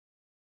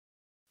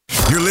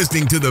You're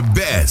listening to the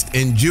best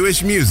in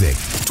Jewish music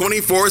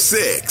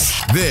 24/6.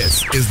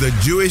 This is the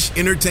Jewish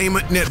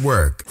Entertainment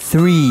Network.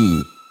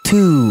 3,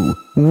 2,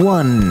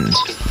 1.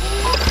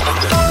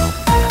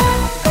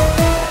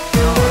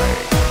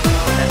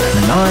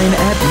 9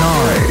 at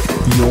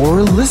 9.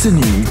 You're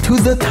listening to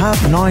the Top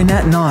 9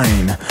 at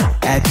 9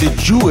 at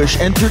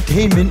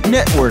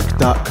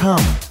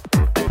thejewishentertainmentnetwork.com.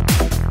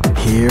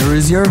 Here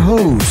is your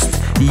host,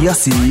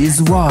 Yossi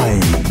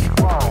Zweig.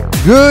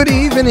 Good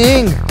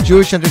evening,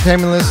 Jewish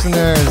Entertainment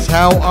listeners.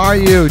 How are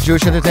you?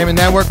 Jewish Entertainment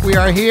Network, we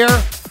are here,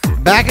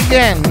 back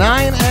again,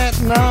 9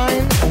 at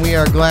 9. We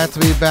are glad to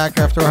be back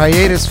after a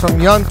hiatus from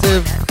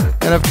Yontiv.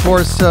 And of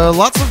course,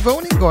 lots of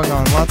voting going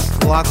on, lots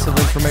of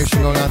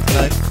information going on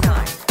tonight.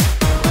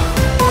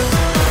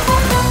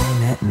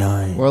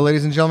 9. Well,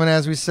 ladies and gentlemen,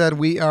 as we said,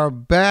 we are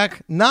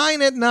back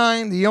 9 at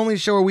 9, the only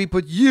show where we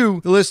put you,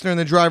 the listener, in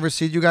the driver's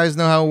seat. You guys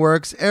know how it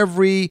works.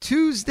 Every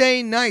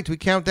Tuesday night, we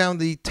count down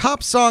the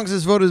top songs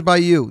as voted by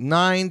you,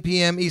 9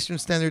 p.m. Eastern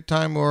Standard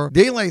Time or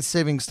Daylight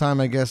Savings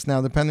Time, I guess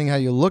now, depending how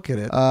you look at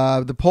it.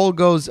 The poll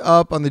goes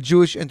up on the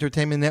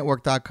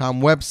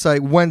JewishEntertainmentNetwork.com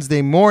website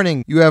Wednesday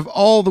morning. You have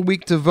all the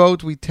week to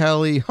vote. We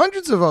tally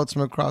hundreds of votes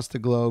from across the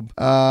globe,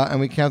 and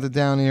we count it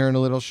down here in a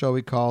little show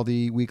we call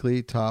the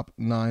weekly Top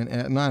 9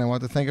 at 9. I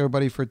want to thank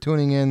everybody for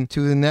tuning in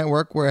to the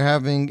network. We're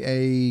having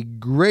a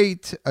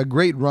great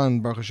run,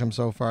 Baruch Hashem,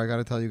 so far. I got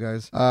to tell you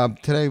guys.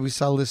 Today we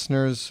saw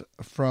listeners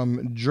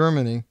from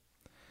Germany.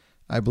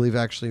 I believe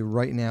actually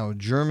right now,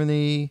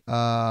 Germany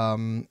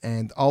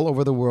and all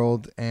over the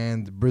world,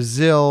 and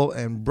Brazil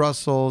and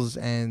Brussels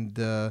and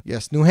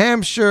yes, New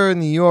Hampshire,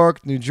 New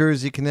York, New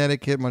Jersey,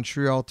 Connecticut,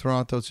 Montreal,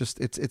 Toronto.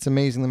 It's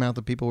amazing the amount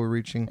of people we're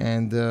reaching,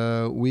 and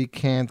we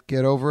can't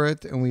get over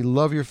it, and we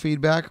love your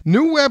feedback.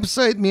 New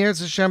website,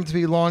 Me'eretz Hashem, to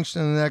be launched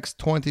in the next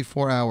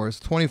 24 hours,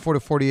 24 to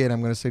 48,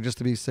 I'm going to say, just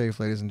to be safe,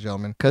 ladies and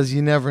gentlemen, because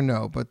you never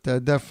know, but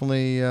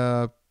definitely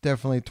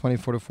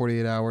 24 to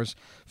 48 hours.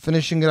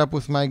 Finishing it up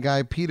with my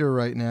guy Peter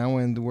right now,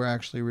 and we're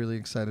actually really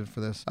excited for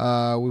this.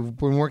 We've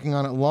been working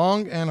on it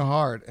long and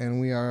hard,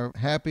 and we are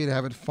happy to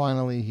have it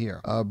finally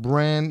here. A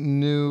brand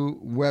new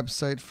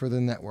website for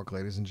the network,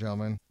 ladies and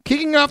gentlemen.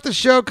 Kicking off the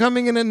show,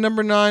 coming in at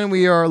number 9,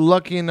 we are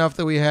lucky enough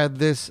that we had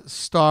this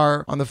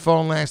star on the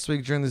phone last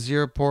week during the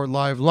Z-Report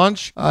Live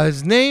lunch.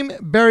 His name,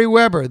 Barry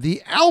Weber.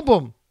 The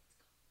album,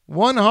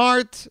 One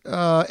Heart,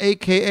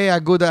 a.k.a.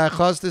 Aguda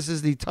Achas. This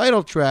is the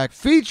title track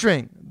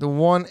featuring the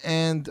one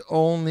and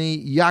only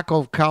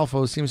Yaakov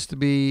Kalfo. Seems to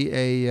be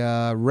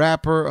a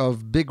rapper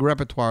of big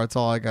repertoire. That's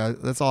all I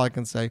got. That's all I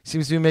can say.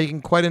 Seems to be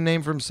making quite a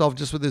name for himself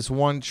just with this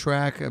one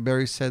track.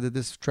 Barry said that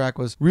this track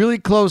was really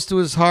close to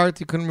his heart.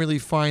 He couldn't really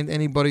find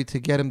anybody to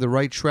get him the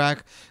right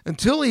track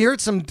until he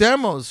heard some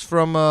demos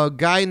from a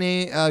guy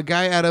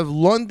out of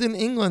London,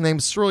 England,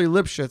 named Surly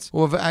Lipschitz,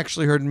 who have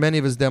actually heard many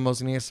of his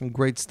demos, and he has some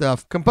great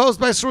stuff. Composed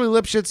by Surly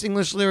Lipschitz,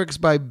 English lyrics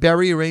by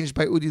Barry, arranged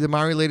by Udi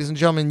Damari. Ladies and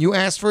gentlemen, you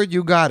asked for it,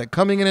 you got it.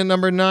 Coming in at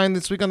number 9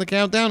 this week on the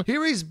countdown,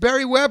 here is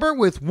Barry Weber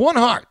with One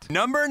Heart.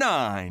 Number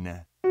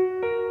 9.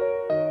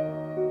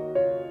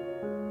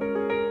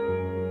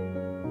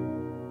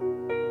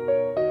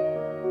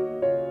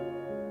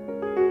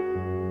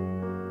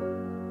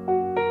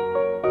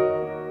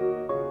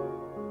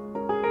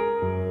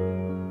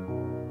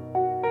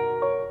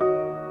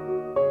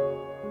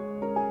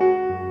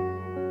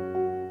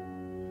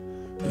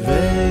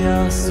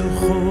 ויעשו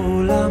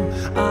כולם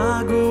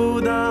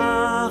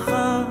אגודה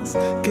אחת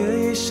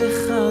כאיש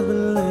אחד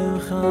בלב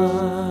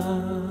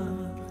אחד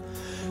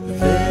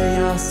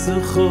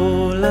ויעשו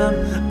כולם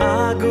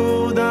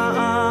אגודה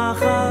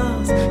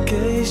אחת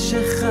כאיש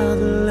אחד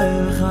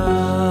בלב אחד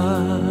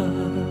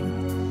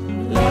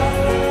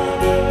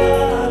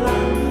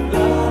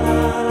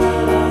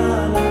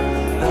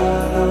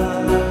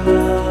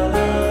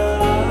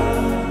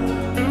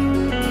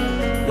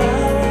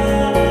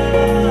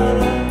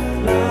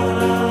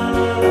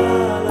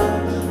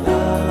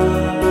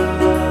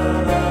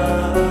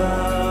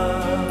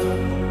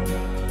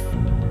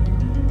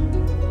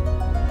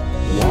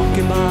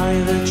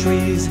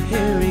trees,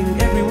 hearing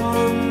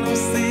everyone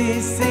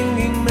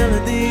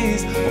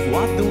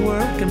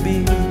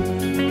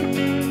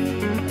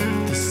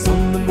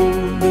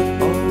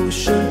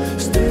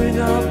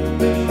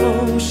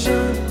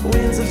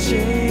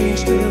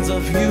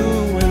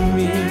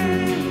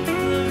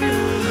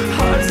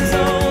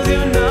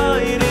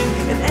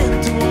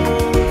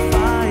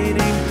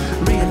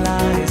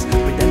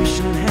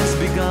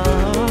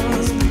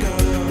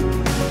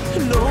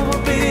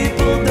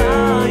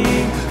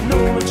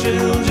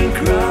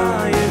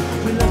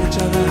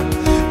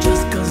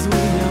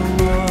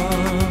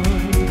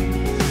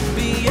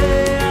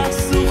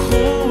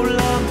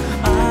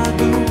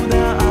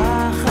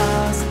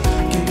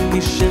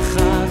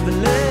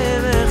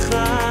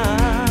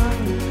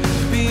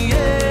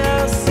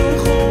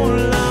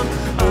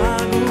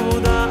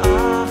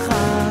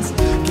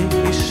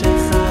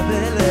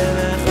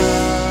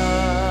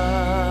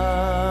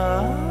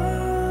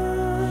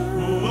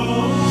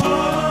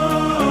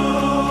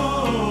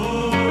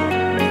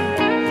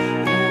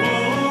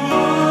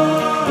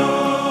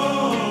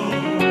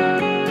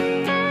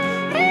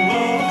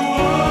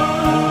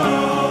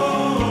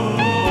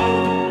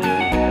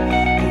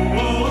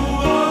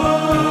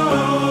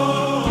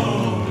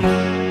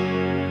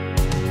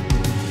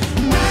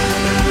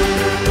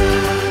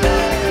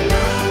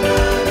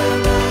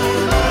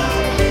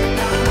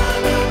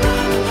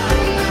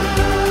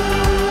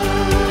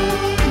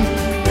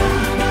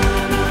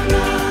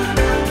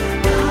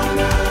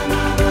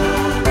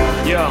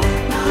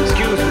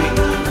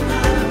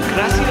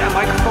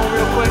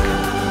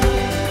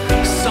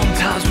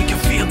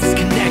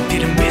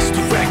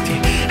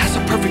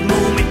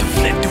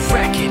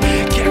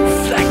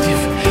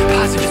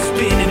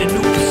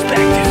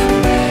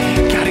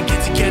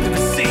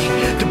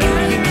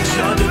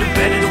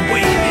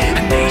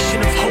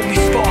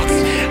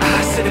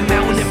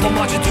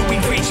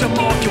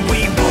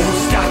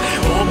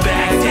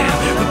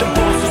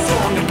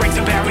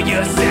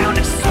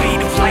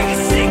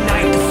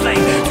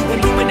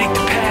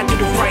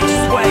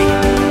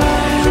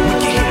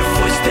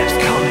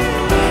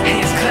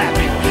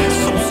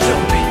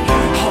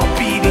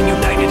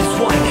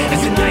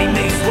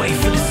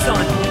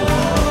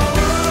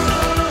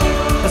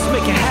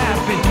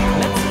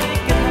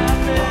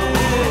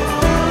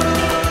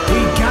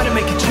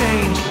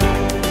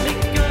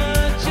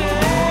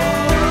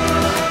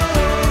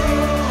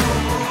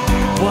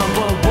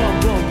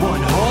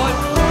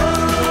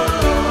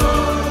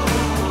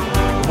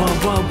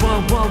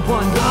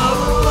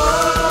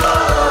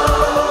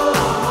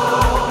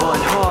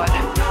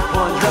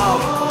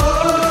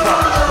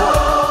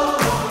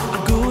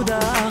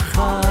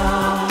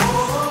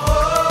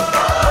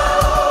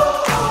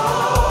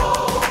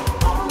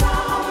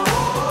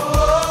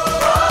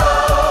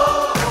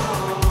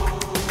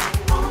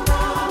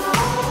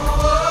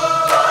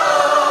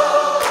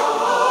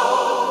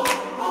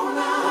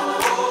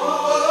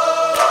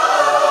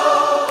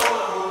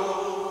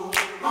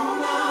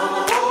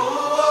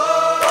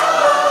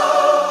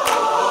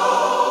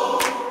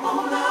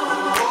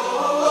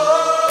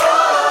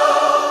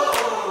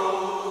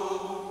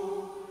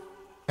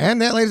And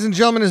that, ladies and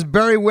gentlemen, is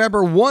Barry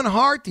Weber, One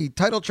Heart, the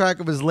title track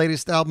of his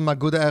latest album,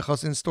 Aguda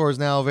Echos, in stores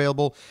now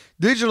available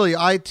digitally,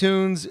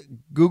 iTunes,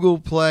 Google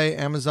Play,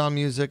 Amazon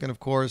Music, and of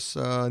course,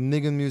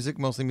 Nigun Music,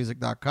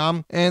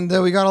 mostlymusic.com. And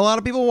we got a lot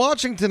of people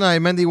watching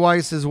tonight. Mendy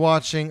Weiss is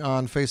watching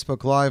on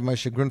Facebook Live.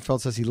 Moshe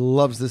Grunfeld says he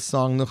loves this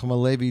song. Nuchama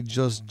Levi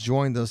just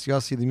joined us.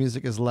 Yossi, the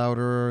music is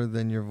louder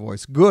than your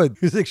voice.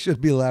 Good. Music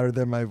should be louder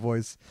than my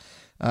voice.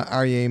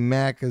 Aryeh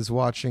Mack is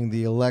watching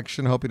the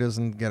election. Hope he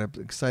doesn't get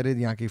excited.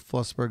 Yankee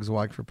Flussberg is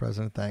watching for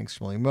president. Thanks,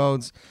 Shmuley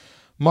Modes.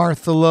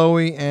 Martha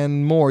Lowy,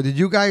 and more. Did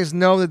you guys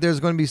know that there's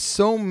going to be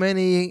so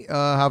many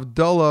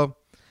Havdalah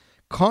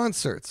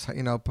concerts?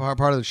 You know, part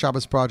of the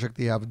Shabbos Project,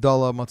 the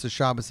Havdalah Motzei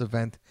Shabbos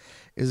event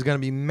is going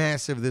to be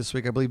massive this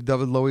week. I believe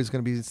David Lowy is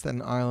going to be in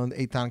Staten Island,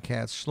 Eitan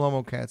Katz,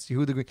 Shlomo Katz,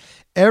 Yehuda Green.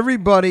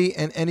 Everybody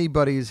and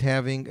anybody is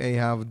having a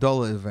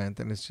Havdalah event,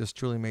 and it's just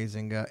truly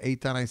amazing.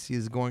 Eitan, I see,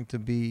 is going to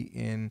be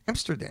in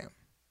Amsterdam.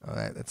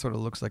 That sort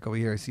of looks like over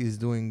here. I see he's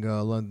doing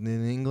London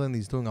in England.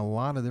 He's doing a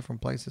lot of different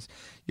places.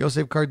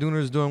 Yosef Karduner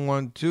is doing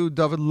one too.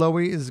 David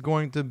Lowy is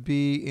going to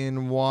be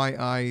in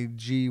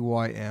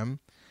YIGYM.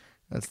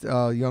 That's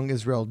Young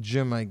Israel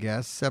Gym, I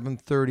guess.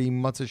 7:30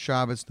 Motzei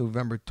Shabbos,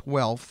 November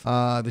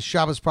 12th. The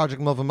Shabbos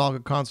Project Melva Malka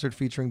concert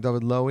featuring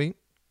David Lowy.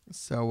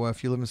 So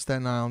if you live in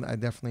Staten Island, I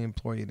definitely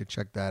implore you to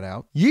check that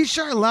out.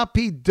 Yishar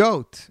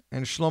Lapidot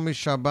and Shlomi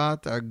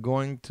Shabbat are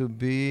going to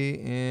be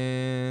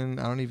in,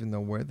 I don't even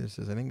know where this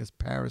is. I think it's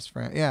Paris,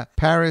 France. Yeah,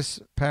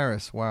 Paris.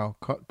 Wow.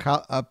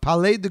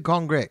 Palais de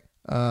Congrès.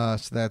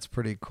 So that's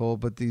pretty cool.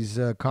 But these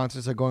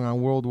concerts are going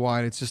on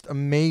worldwide. It's just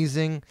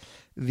amazing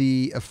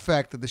the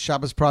effect that the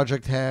Shabbos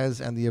Project has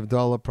and the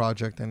Havdalah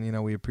Project. And, you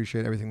know, we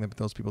appreciate everything that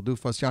those people do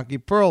for us. Yankee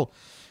Pearl.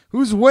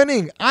 Who's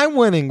winning? I'm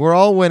winning. We're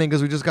all winning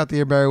because we just got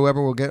the Barry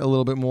Weber. We'll get a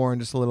little bit more in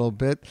just a little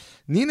bit.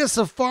 Nina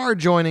Safar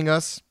joining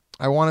us.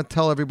 I want to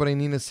tell everybody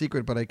Nina's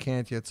secret, but I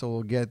can't yet, so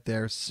we'll get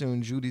there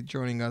soon. Judy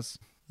joining us.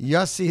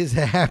 Yossi is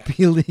a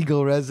happy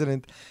legal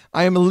resident.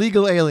 I am a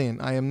legal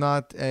alien. I am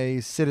not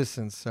a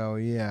citizen, so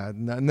yeah,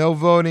 no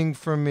voting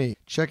for me.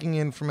 Checking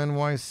in from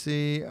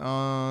NYC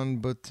on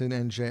Button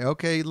NJ.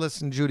 Okay,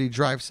 listen, Judy,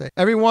 drive safe.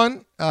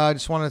 Everyone, I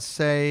just want to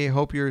say,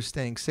 hope you're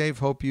staying safe.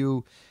 Hope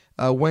you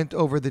went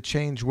over the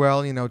change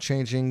well, you know,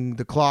 changing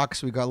the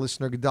clocks. We got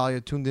listener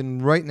Gedalia tuned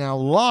in right now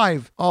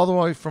live all the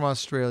way from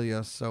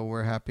Australia, so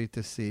we're happy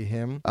to see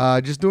him.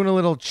 Just doing a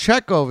little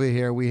check over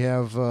here. We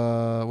have,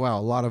 a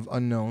lot of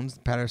unknowns.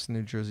 Paterson,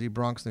 New Jersey,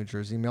 Bronx, New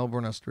Jersey,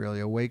 Melbourne,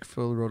 Australia,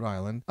 Wakefield, Rhode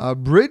Island,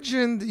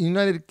 Bridgend,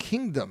 United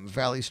Kingdom,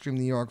 Valley Stream,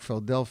 New York,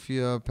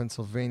 Philadelphia,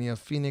 Pennsylvania,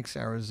 Phoenix,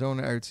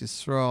 Arizona, Eretz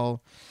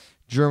Yisrael,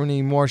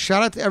 Germany, more.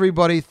 Shout out to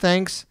everybody.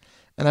 Thanks.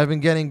 And I've been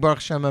getting, Baruch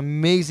Hashem,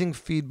 amazing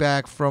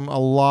feedback from a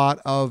lot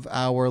of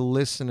our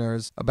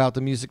listeners about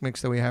the music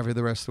mix that we have here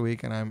the rest of the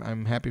week, and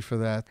I'm happy for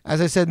that.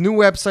 As I said, new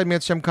website,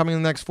 Mitzvah Shem, coming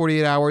in the next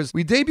 48 hours.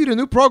 We debuted a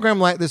new program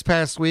this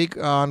past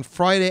week on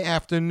Friday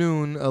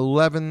afternoon,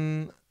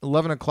 11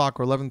 o'clock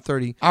or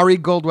 11:30. Ari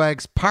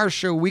Goldwag's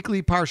Parsha,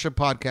 weekly Parsha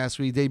podcast.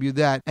 We debuted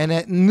that. And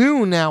at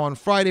noon now on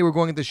Friday, we're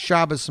going into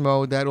Shabbos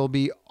mode. That will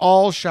be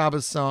all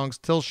Shabbos songs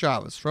till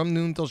Shabbos, from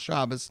noon till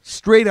Shabbos.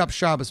 Straight up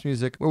Shabbos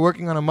music. We're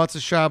working on a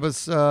Motzei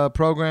Shabbos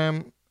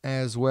program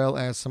as well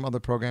as some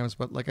other programs.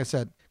 But like I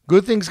said,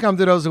 good things come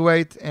to those who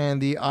wait.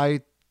 And the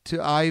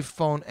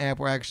iPhone app,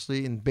 we're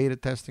actually in beta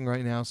testing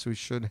right now, so we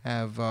should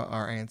have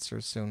our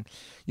answers soon.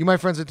 You, my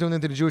friends, are tuned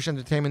into the Jewish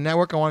Entertainment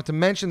Network. I wanted to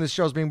mention this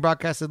show is being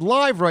broadcasted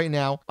live right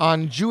now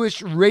on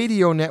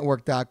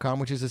JewishRadioNetwork.com,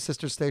 which is a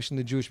sister station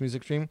to Jewish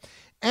Music Stream.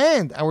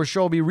 And our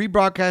show will be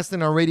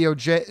rebroadcasted on Radio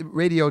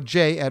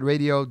J at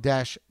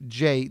radio-j.com,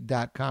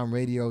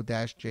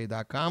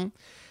 radio-j.com.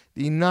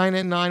 The 9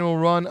 at 9 will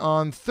run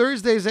on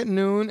Thursdays at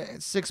noon,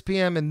 at 6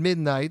 p.m. and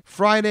midnight,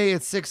 Friday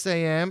at 6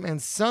 a.m.,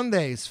 and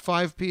Sundays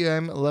 5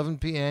 p.m., 11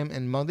 p.m.,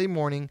 and Monday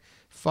morning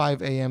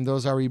 5 a.m.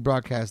 Those are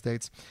rebroadcast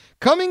dates.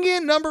 Coming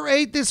in, number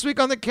 8 this week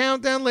on the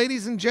countdown,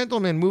 ladies and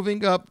gentlemen,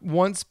 moving up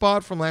one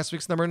spot from last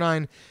week's number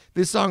 9.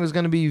 This song is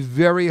going to be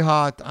very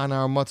hot on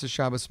our Motzei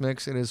Shabbos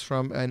mix. It is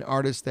from an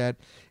artist that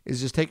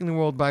is just taking the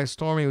world by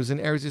storm. He was in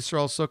Eretz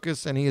Yisrael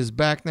Sukkos, and he is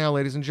back now,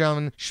 ladies and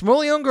gentlemen.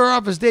 Shmuley Unger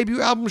off his debut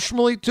album,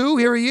 Shmuley 2.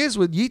 Here he is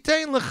with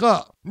Yitain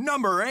Lecha.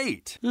 Number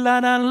 8. La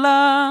la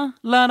la,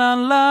 la la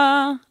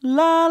la,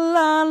 la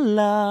la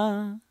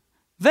la.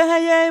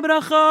 Vehayei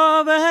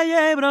bracha,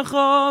 vehayei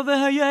bracha,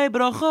 vehayei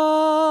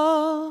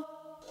bracha.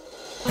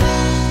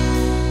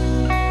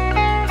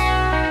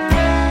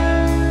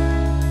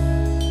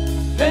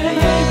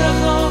 Vehayei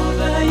bracha,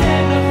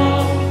 vehayei bracha,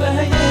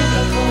 vehayei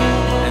bracha.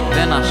 And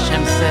then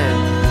Hashem said,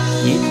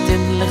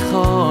 Yiten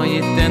lecho,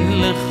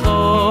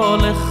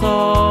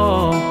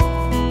 lecho.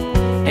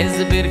 Ez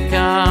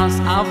birkas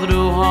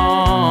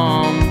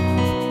Avruham.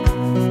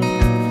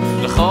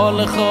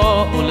 Lecho,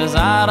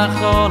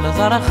 ulezaracho,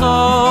 lezaracho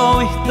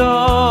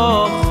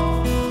itoch.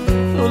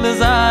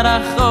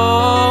 Ulezaracho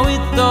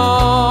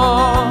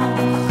itoch.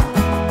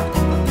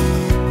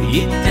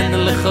 Yiten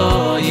lecho,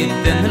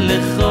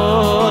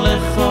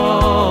 lecho.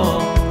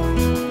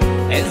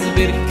 Ez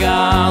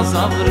birkas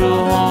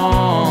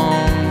Avruham.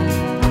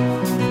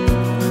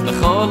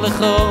 Lecho,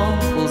 lecho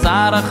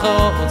uzaracho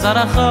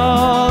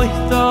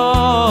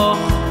itoch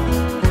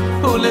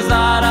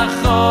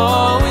ulezaracho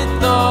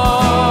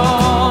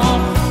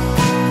itoch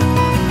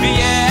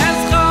v'yes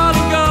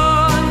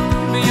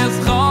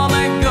chol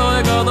goy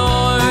gadol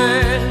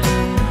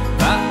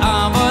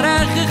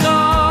va'avorechicho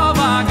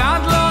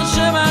v'gadlo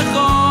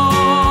shemecho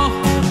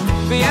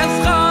v'yes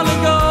chol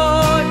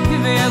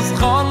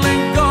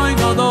goy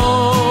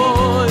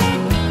gadol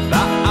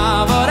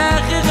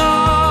va'avorechicho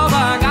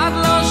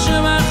v'gadlo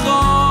shemecho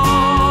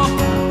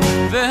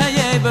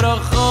v'heyei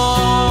bracho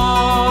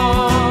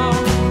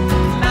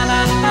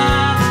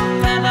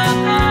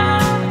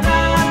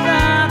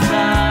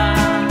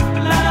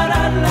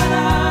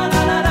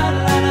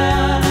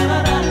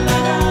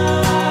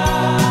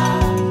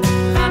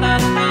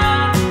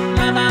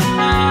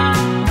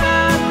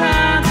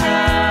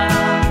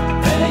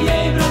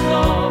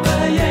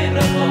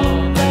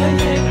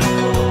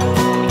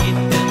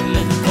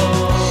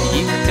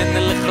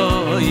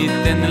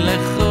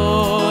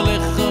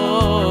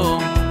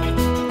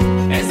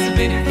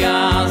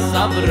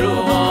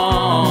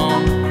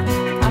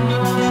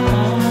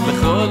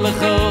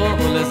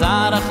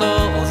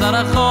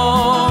Zaracho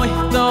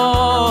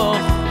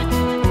itoch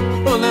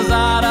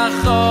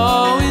ulezaracho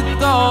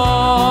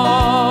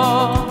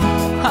itoch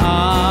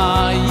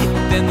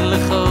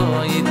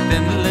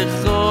yiten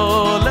lecho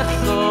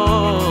lecho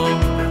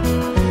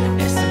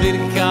es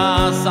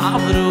birkas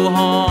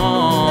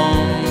avruhom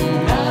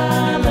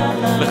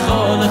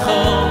lecho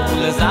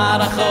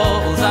ulezaracho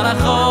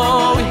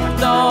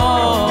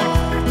itoch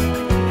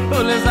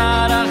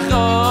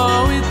ulezaracho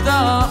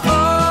itoch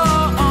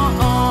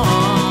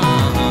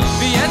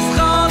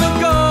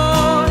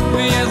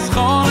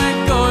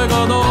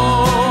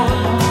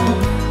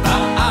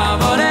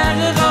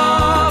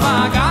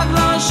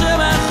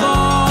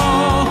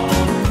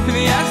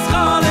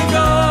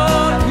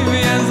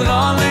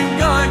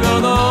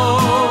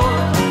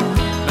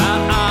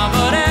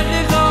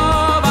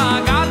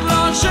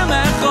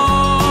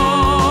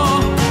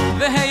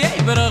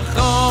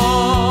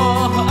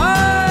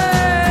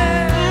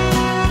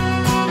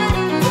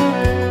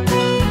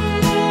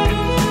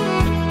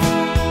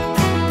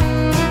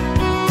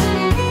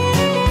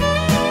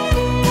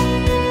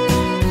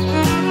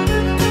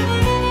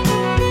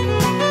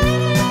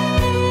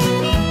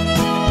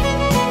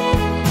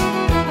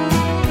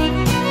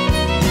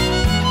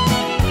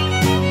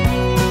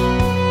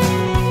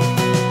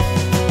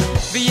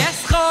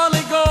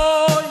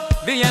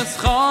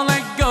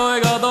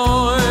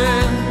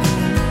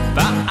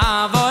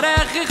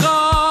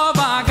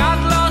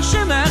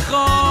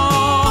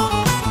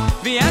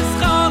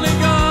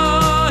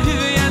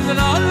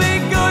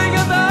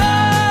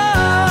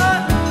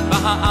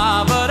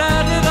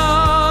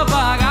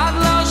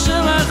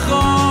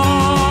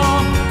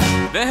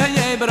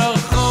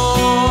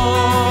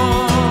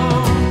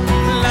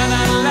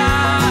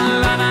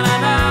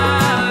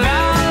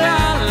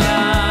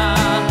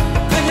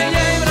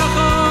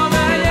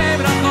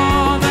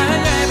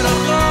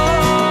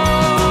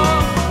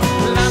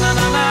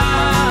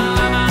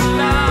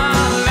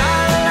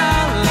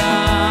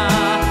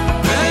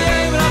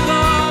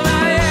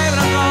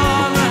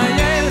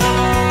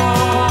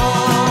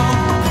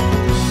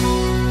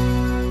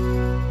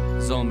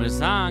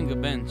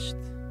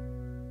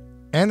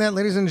And that,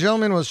 ladies and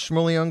gentlemen, was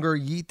Shmuley Unger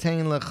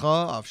Yitain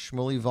Lecha of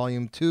Shmuley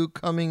Volume 2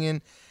 coming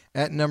in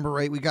at number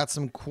 8. We got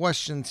some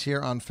questions here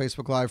on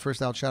Facebook Live.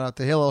 First, I'll shout out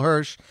to Hillel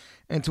Hirsch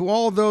and to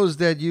all those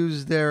that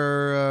use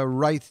their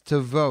right to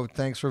vote.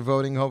 Thanks for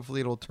voting.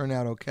 Hopefully it'll turn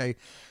out okay.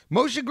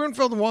 Moshe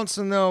Grunfeld wants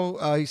to know,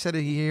 he said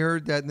he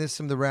heard that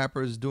Nissim the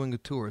rapper is doing a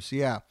tour. So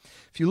yeah,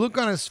 if you look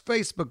on his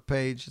Facebook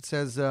page, it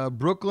says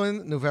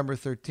Brooklyn, November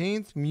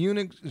 13th,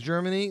 Munich,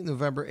 Germany,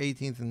 November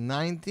 18th and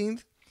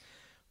 19th,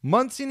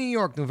 Muncie, New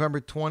York,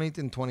 November 20th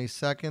and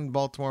 22nd.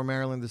 Baltimore,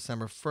 Maryland,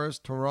 December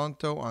 1st.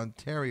 Toronto,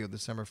 Ontario,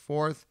 December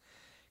 4th.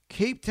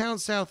 Cape Town,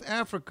 South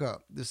Africa,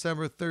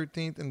 December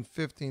 13th and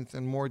 15th,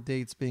 and more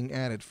dates being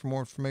added. For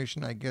more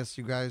information, I guess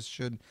you guys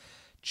should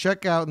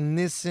check out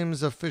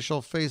Nissim's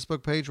official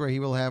Facebook page where he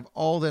will have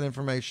all that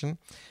information.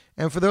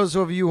 And for those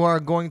of you who are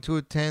going to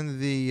attend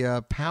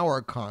the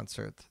Power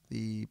concert,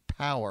 the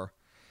Power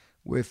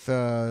with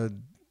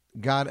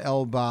God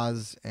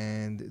Elbaz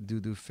and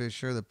Dudu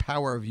Fisher, the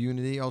Power of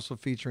Unity, also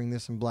featuring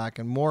Nissim Black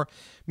and more.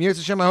 Mir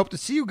Hashem, I hope to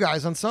see you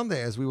guys on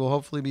Sunday, as we will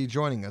hopefully be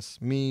joining us.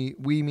 We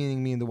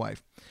meaning me and the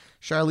wife.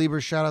 Shai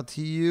Lieber, shout out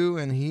to you,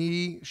 and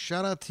he,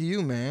 shout out to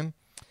you, man.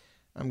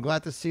 I'm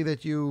glad to see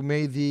that you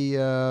made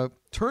the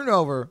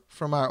turnover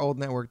from our old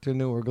network to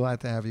new. We're glad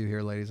to have you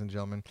here, ladies and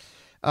gentlemen.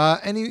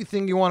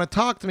 Anything you want to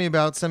talk to me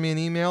about, send me an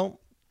email.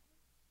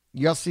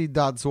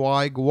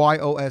 Yossi.zweig,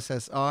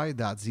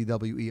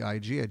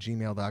 YOSSI.ZWEIG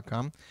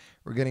 @gmail.com.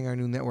 We're getting our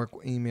new network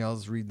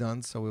emails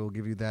redone, so we will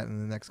give you that in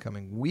the next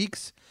coming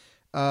weeks.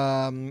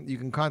 You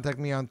can contact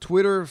me on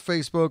Twitter,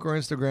 Facebook, or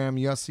Instagram,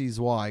 Yossi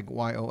Zweig,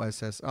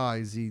 YOSSIZWEIG.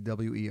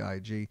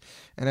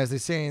 And as they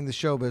say in the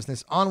show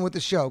business, on with the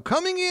show.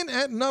 Coming in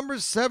at number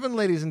 7,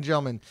 ladies and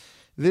gentlemen,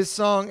 This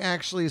song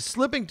actually is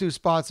slipping 2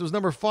 spots. It was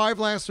number 5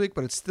 last week,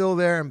 but it's still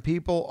there, and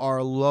people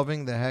are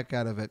loving the heck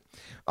out of it.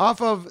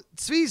 Off of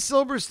Tzvi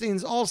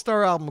Silberstein's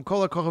all-star album,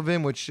 Kol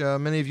HaKochavim, which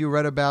many of you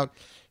read about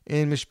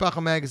in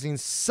Mishpacha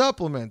Magazine's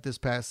supplement this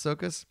past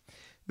Sukkot.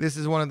 This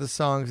is one of the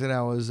songs that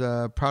I was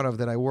proud of,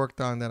 that I worked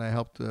on, that I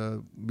helped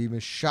be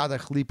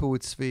Mishadach Lipa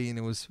with Tzvi, and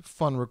it was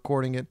fun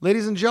recording it.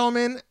 Ladies and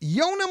gentlemen,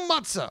 Yona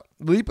Matzah,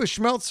 Lipa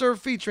Schmelzer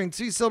featuring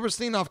Tzvi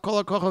Silberstein off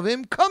Kol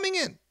HaKochavim, coming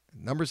in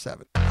number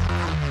 7.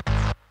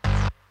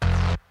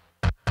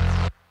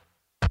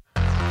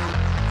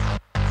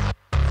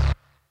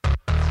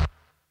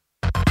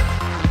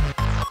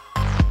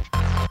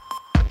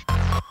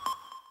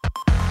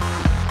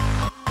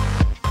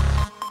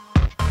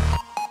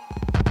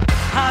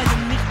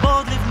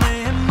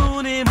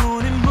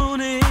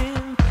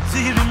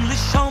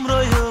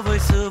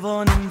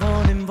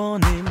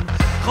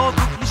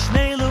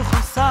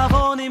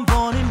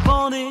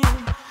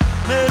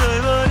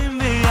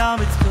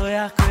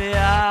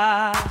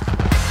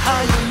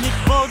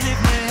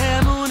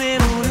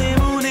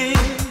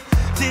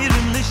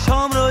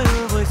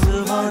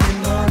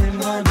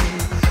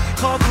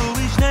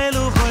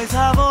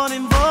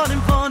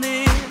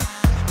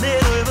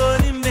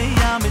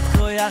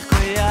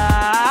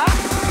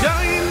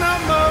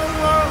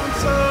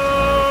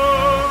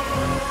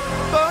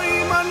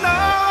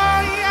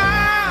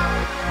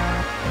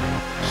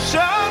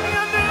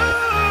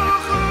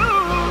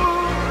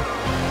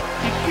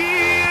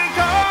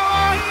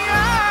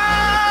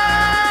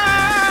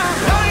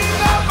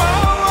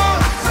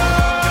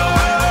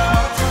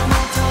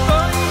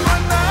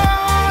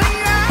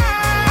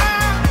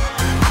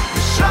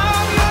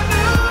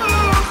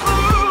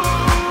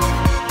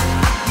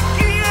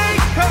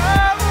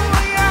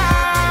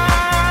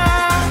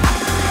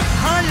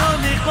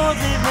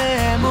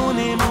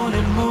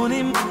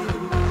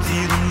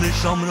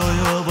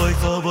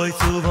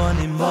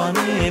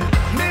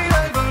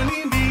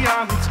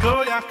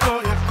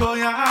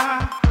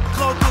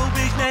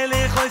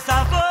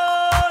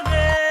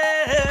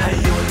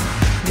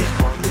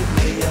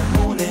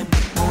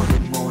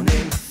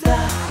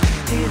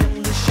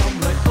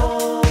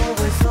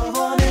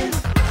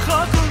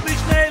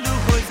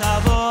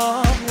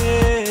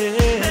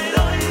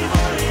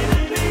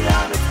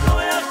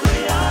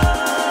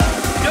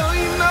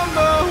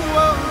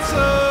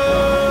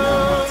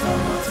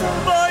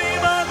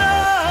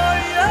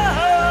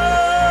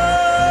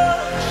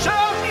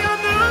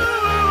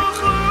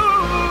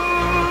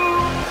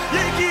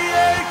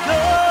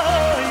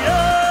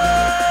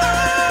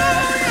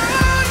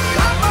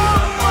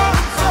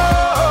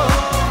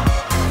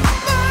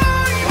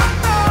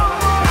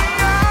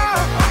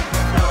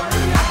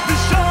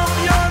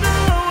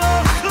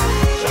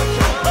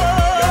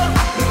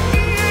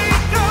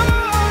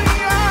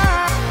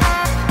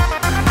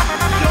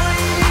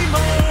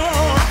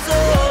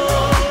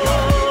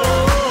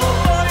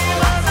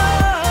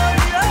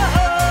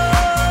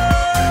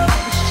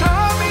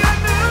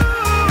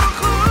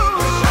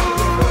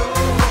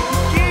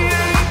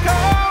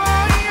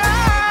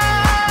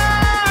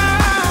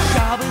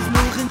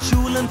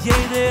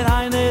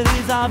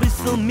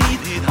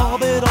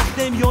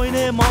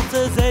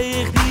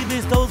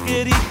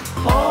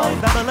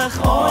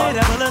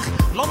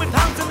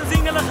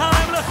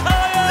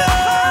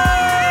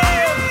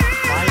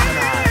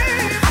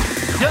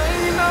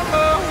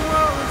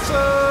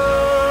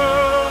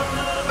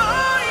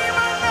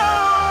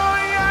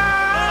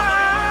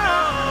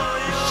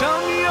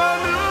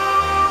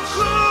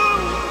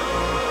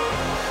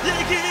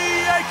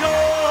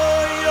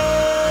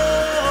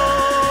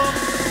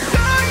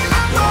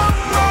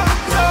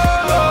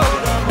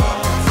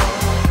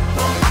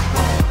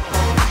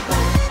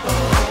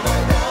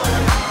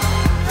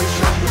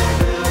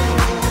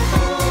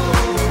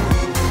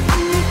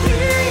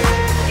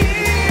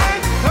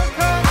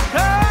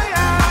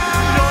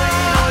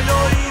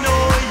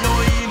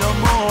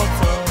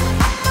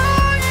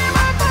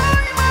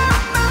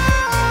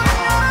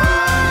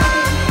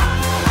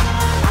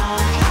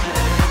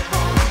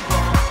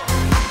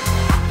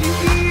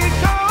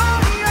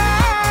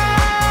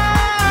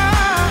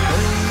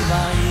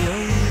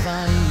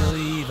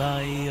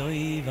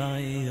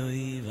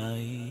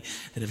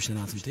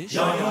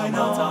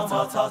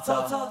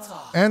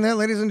 And that,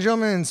 ladies and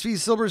gentlemen, Tzvi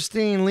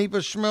Silberstein, Lipa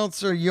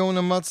Schmelzer, Yona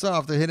Matzah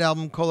off the hit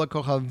album Kol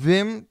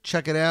HaKochavim.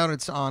 Check it out.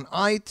 It's on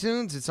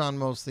iTunes. It's on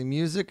Mostly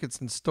Music.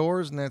 It's in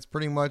stores, and that's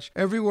pretty much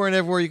everywhere and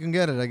everywhere you can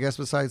get it, I guess,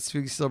 besides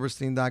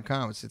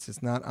TzviSilberstein.com.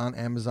 It's not on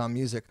Amazon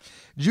Music.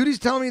 Judy's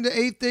telling me the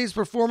 8th day is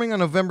performing on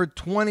November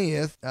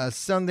 20th,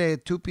 Sunday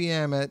at 2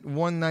 p.m. at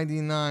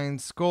 199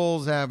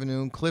 Scholes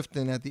Avenue in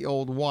Clifton at the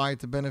Old Y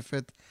to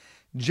benefit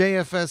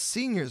JFS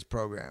Seniors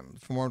Program.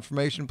 For more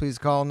information, please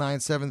call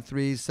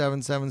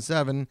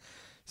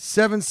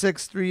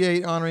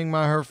 973-777-7638, honoring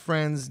her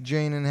friends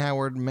Jane and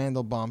Howard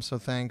Mandelbaum. So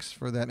thanks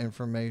for that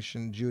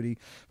information, Judy.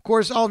 Of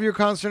course, all of your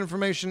concert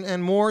information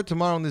and more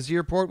tomorrow in the Z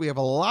Report. We have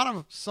a lot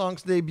of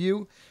songs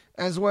debut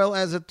as well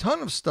as a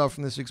ton of stuff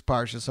from this week's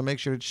Parsha. So make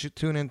sure to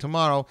tune in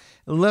tomorrow,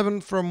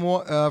 11 from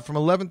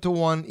 11 to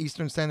 1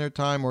 Eastern Standard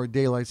Time or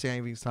Daylight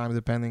Savings Time,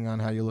 depending on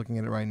how you're looking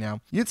at it right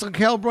now. Yitzchak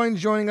Helbroin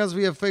joining us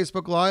via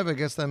Facebook Live. I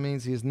guess that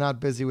means he is not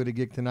busy with a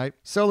gig tonight.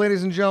 So,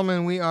 ladies and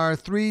gentlemen, we are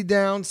 3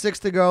 down, 6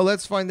 to go.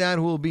 Let's find out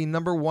who will be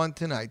number 1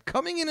 tonight.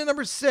 Coming in at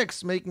number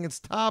 6, making its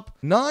top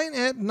 9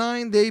 at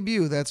 9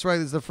 debut. That's right,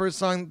 it's the first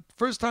time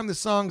the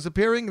song's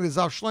appearing. It is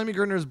off Shlomi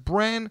Gerner's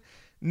brand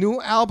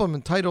new album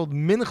entitled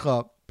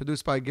Mincha,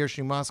 produced by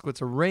Gershon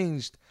Moskowitz,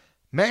 arranged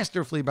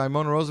masterfully by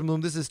Mona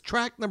Rosenblum. This is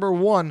track number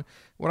 1,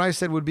 what I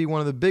said would be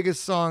one of the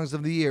biggest songs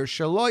of the year.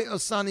 Shaloi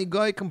Osani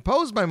Goy,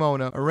 composed by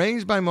Mona,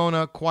 arranged by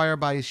Mona, choir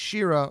by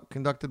Shira,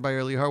 conducted by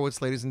Early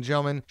Horowitz. Ladies and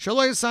gentlemen,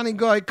 Shaloi Osani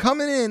Goy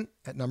coming in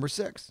at number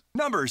 6.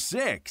 Number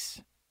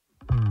 6.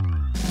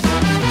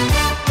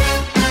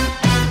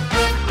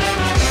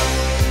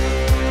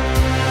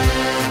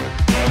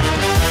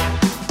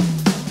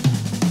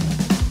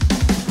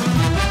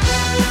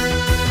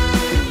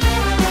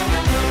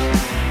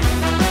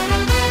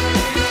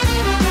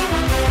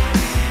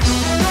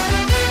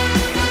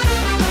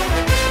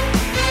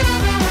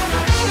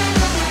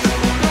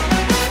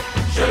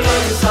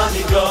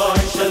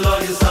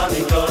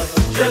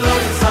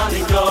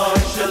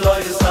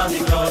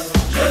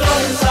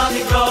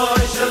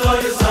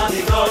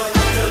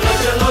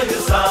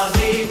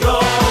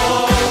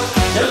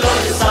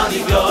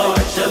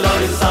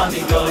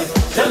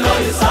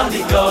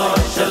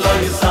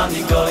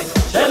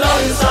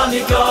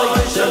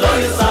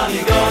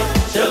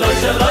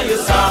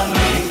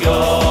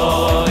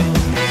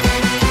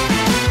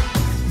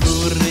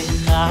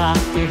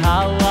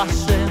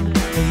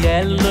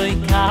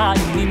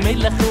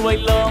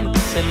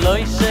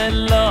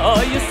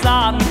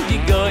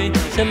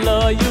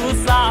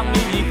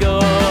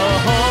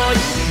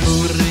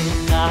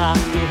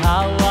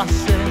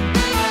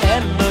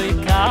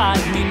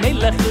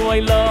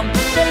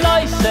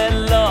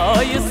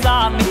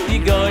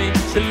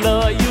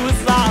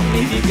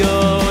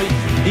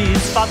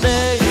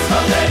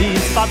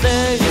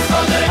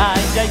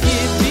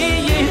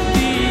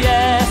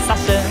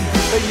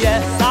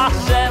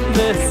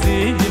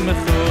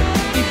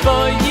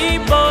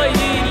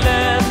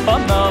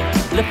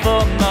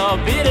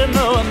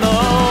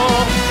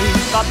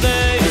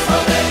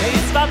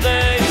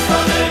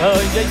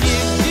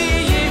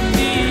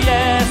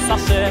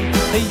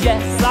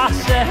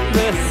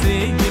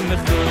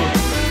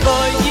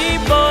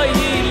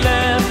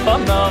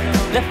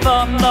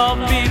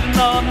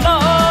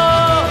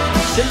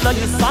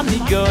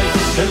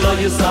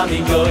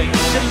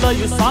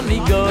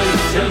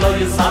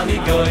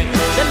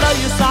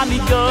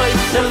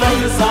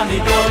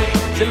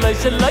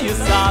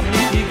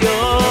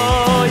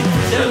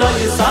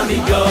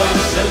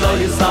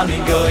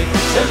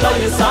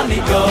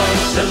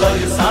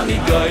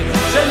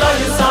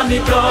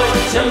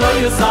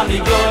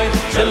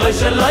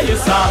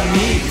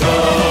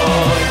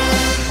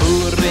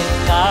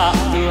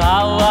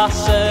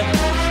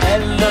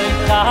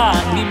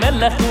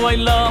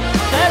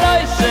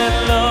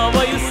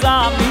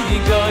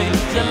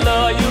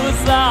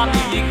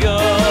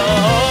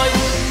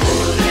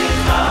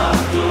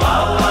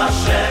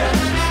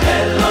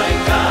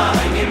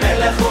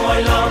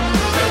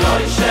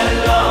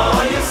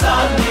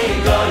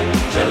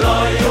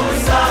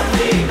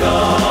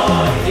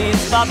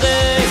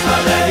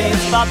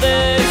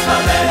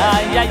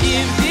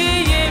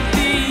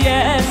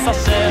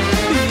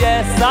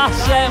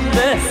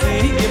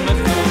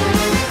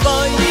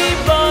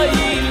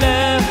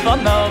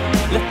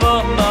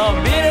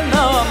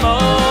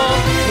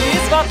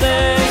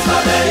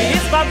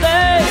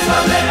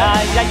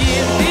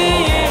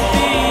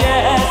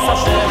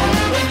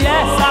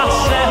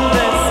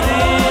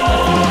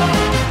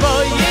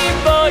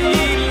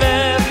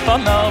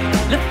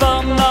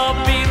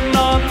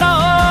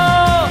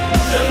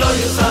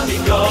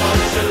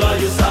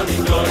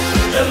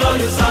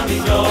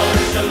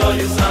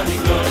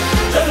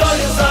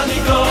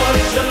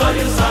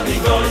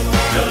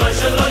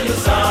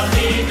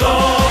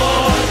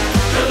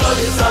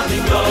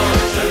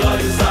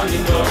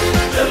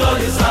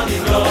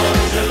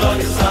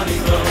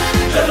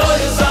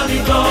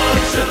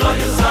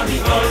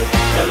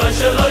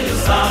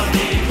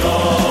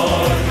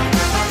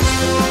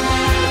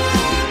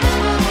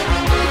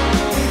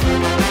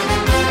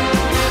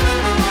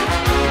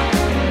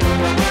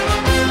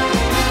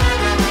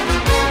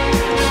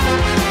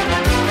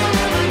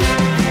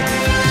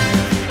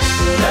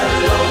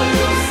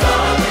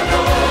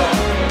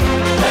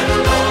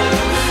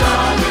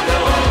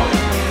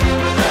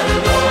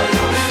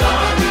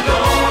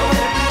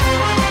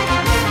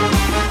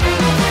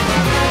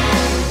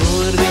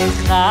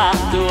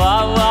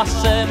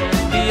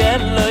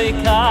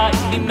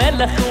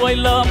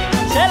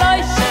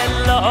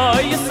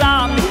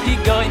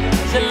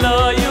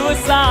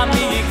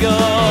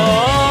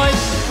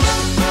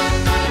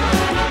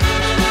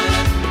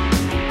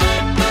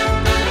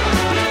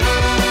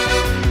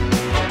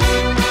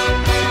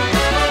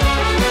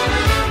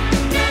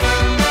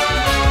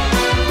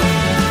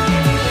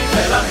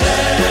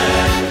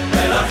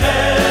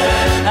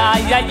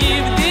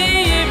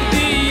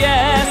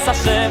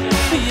 Hashem,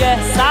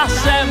 yes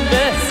Hashem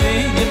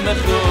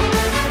besimchu.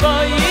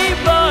 Boy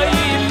boy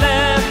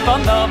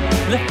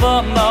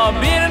lefono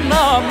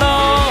birnono.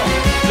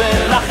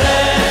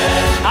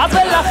 Velachem, az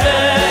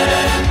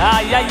velachem,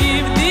 ay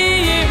yivdi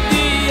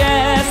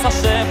yes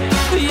Hashem,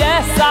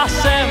 yes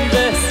Hashem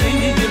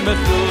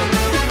besimchu.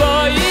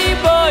 Boy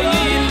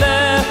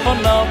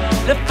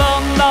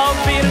lefono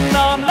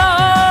birnono.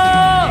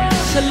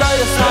 Shelo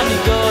yasani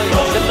goy,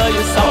 shelo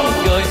yasani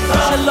goy,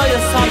 shelo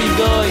yasani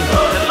goy,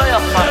 shelo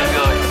yasani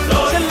goy,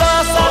 shelo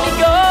yasani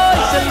goy,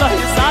 shelo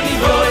yasani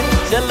goy,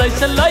 shelo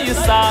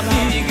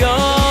yasani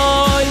goy,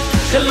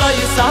 shelo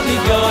yasani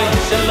goy,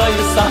 shelo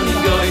yasani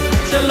goy,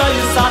 shelo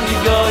yasani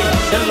goy,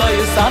 shelo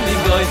yasani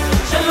goy,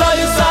 shelo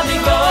yasani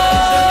goy,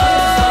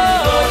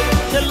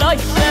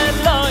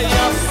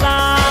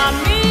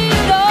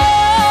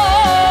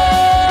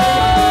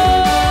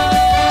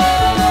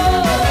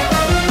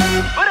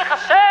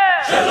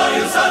 shelo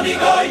yasani.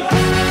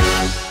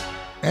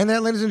 And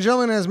that, ladies and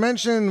gentlemen, as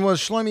mentioned, was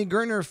Shlomi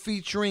Gertner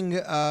featuring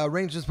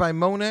arrangements by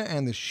Mona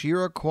and the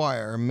Shira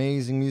Choir.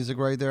 Amazing music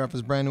right there off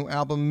his brand new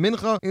album,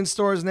 Mincha. In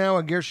stores now,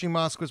 a Gershi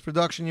Moskowitz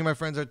production. You, my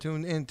friends, are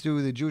tuned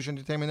into the Jewish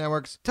Entertainment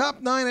Network's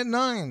Top 9 at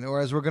 9,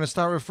 or as we're going to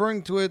start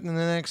referring to it in the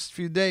next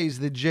few days,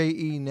 the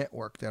JE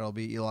Network. That'll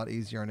be a lot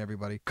easier on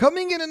everybody.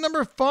 Coming in at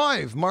number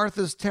 5,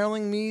 Martha's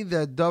telling me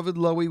that David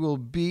Lowy will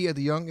be at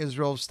the Young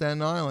Israel of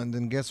Staten Island.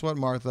 And guess what,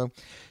 Martha?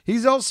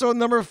 He's also at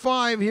number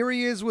 5. Here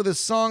he is with a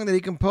song that he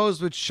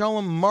composed with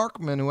Shalom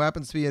Markman, who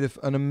happens to be an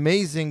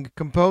amazing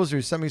composer.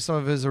 He sent me some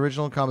of his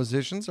original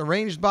compositions,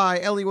 arranged by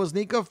Eli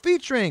Wozniak,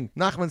 featuring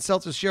Nachman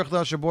Seltzer's Shir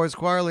Chadash Boys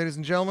Choir. Ladies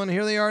and gentlemen,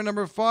 here they are at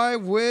number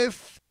 5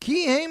 with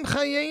Ki Hem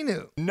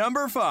Chayenu.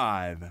 Number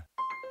 5.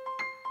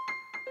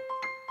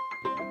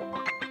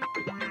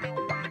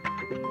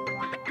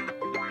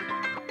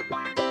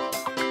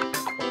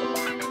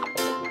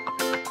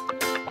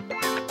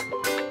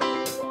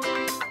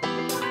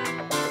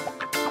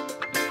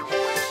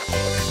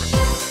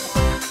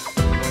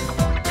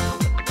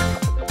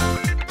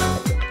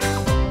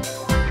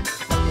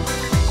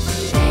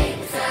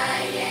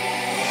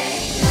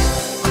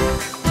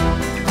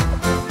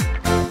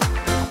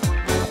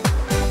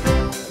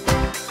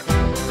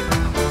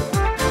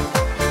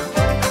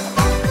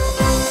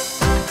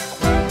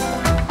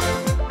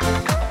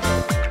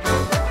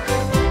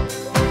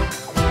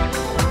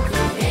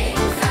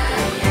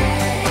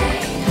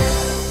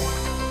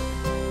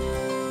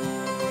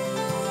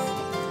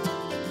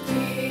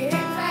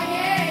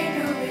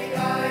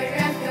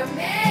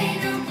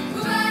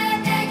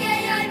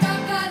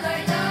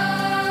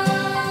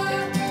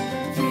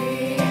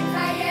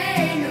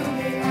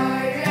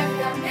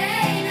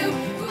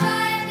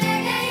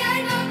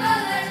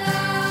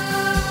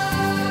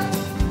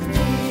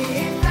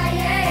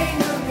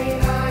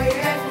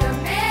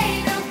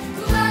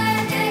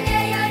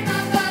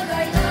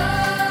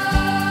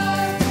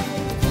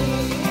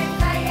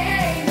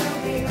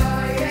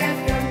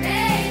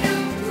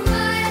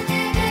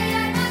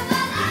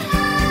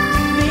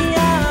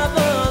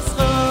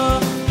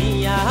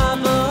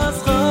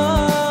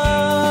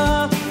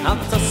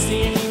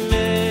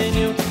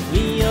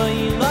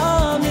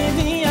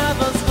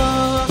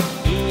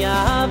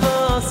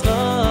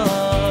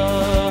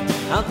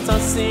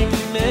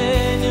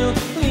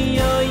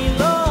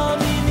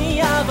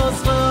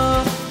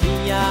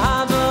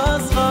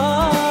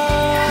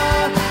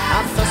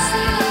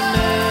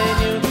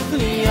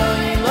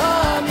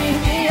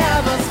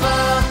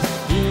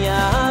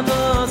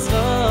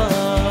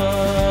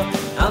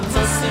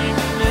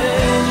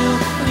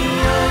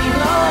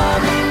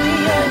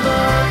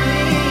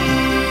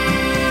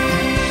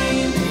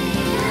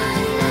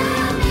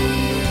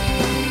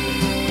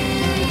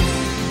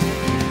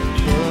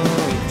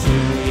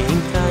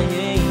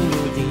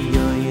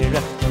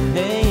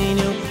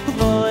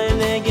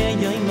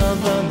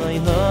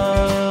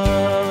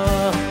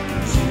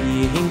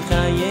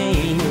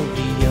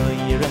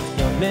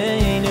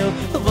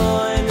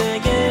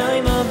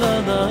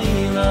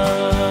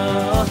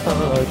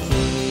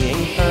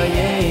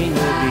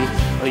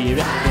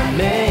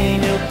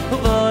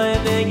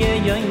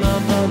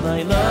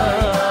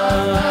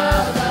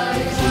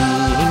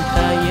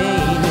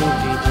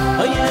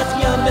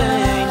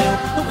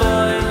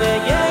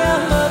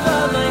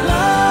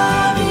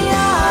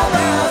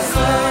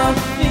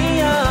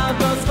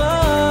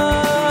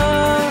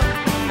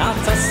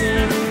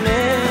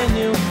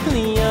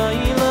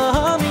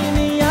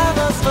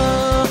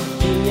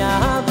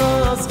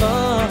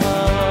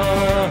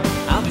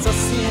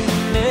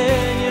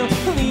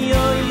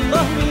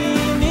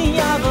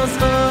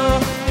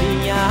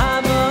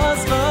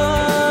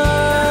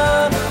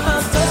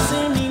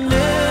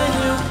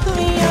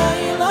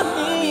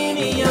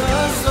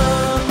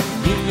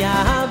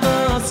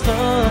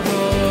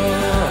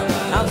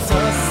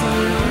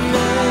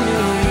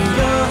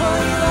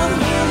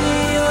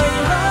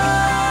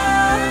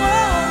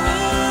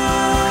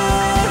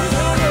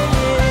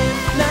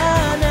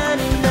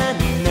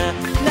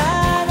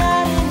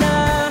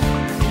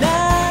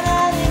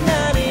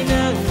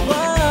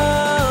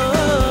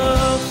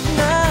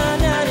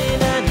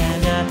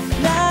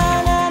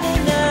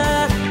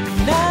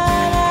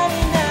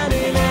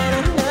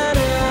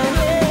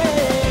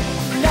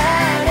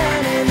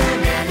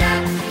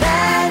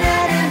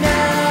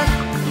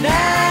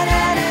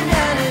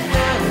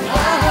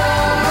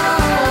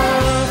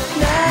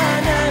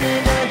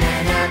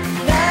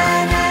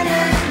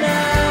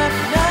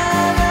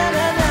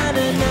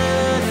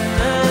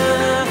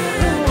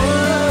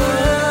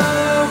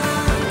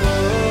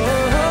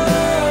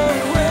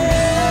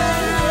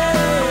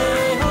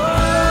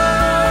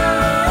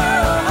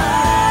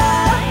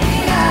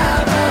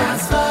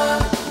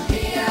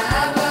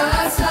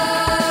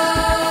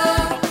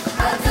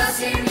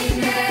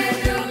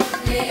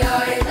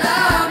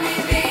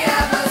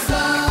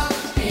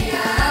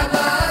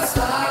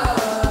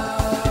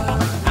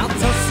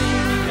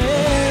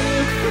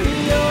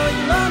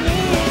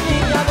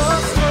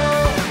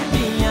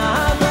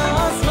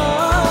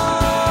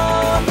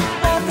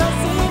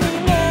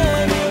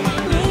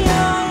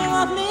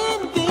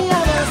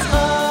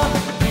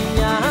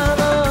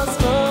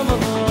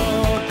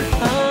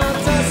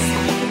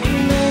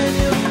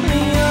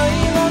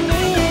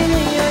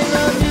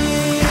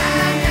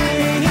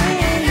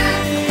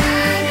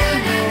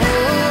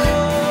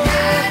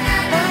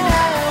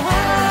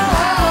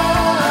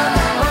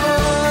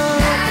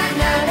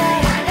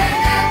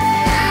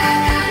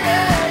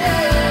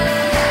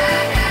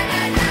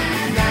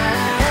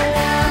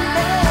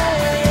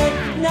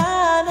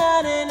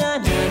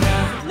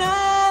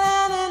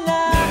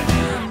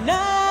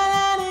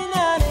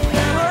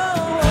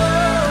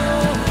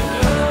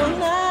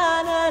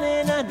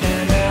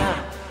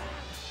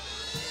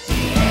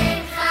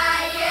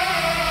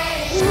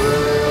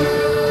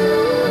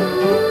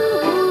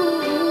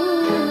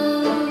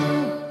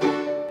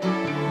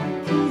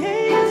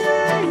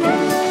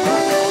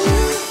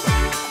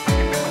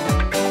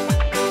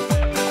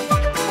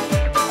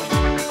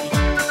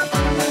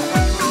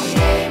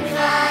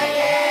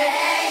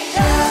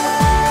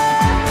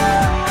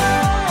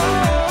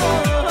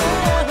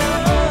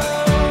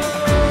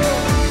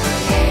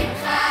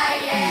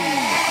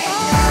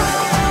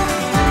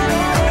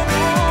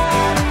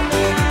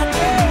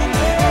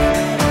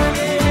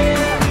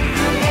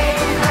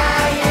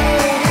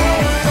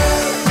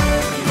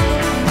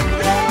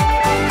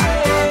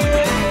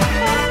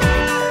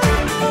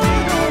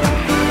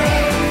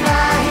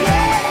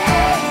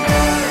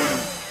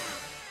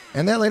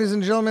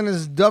 and gentlemen,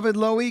 is David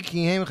Lowy,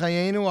 Kihem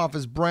Chayenu, off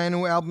his brand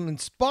new album,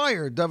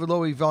 Inspired, David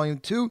Lowy Volume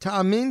 2.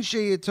 Ta'amin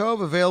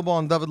Sheyetov, available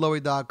on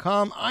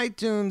davidlowy.com,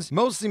 iTunes,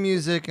 Mostly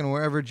Music, and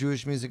wherever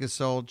Jewish music is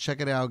sold.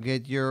 Check it out.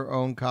 Get your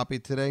own copy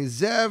today.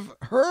 Zev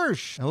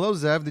Hirsch. Hello,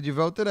 Zev. Did you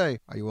vote today?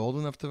 Are you old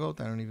enough to vote?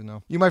 I don't even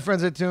know. You, my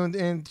friends, are tuned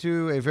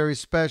into a very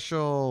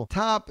special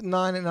Top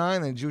 9 at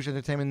 9, the Jewish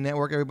Entertainment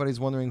Network. Everybody's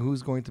wondering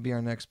who's going to be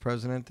our next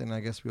president, and I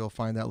guess we'll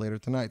find out later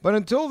tonight. But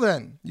until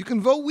then, you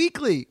can vote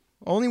weekly.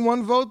 Only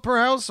one vote per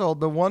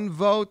household, but one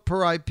vote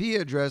per IP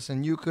address,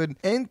 and you could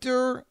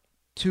enter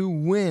to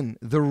win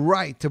the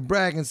right to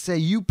brag and say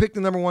you picked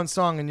the number one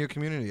song in your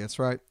community. That's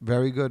right.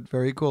 Very good.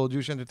 Very cool.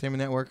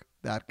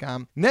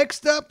 JewishEntertainmentNetwork.com.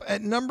 Next up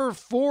at number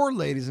 4,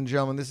 ladies and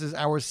gentlemen, this is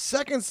our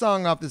second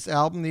song off this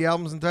album. The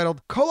album's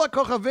entitled Kol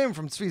HaKochavim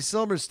from Tzvi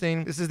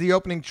Silberstein. This is the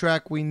opening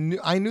track.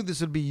 I knew this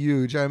would be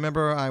huge. I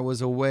remember I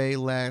was away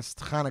last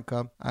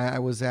Hanukkah. I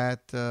was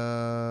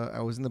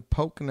in the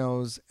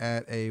Poconos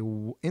at a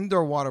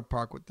indoor water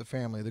park with the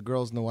family. The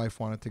girls and the wife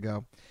wanted to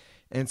go.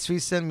 And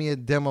Tzvi sent me a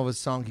demo of a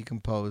song he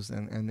composed,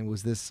 and it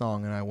was this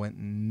song, and I went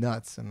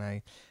nuts. And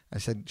I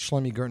said,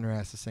 Shlomi Gertner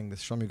has to sing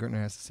this. Shlomi Gertner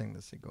has to sing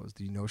this. He goes,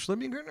 do you know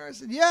Shlomi Gertner? I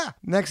said, yeah.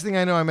 Next thing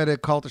I know, I met a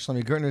call to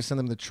Shlomi Gertner, sent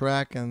him the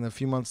track, and a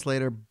few months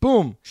later,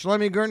 boom,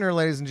 Shlomi Gertner,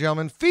 ladies and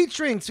gentlemen,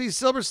 featuring Tzvi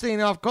Silberstein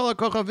off Kol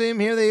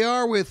HaKochavim. Here they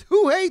are with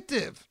Hu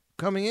Heitiv,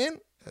 coming in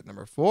at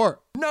number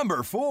 4.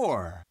 Number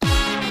 4.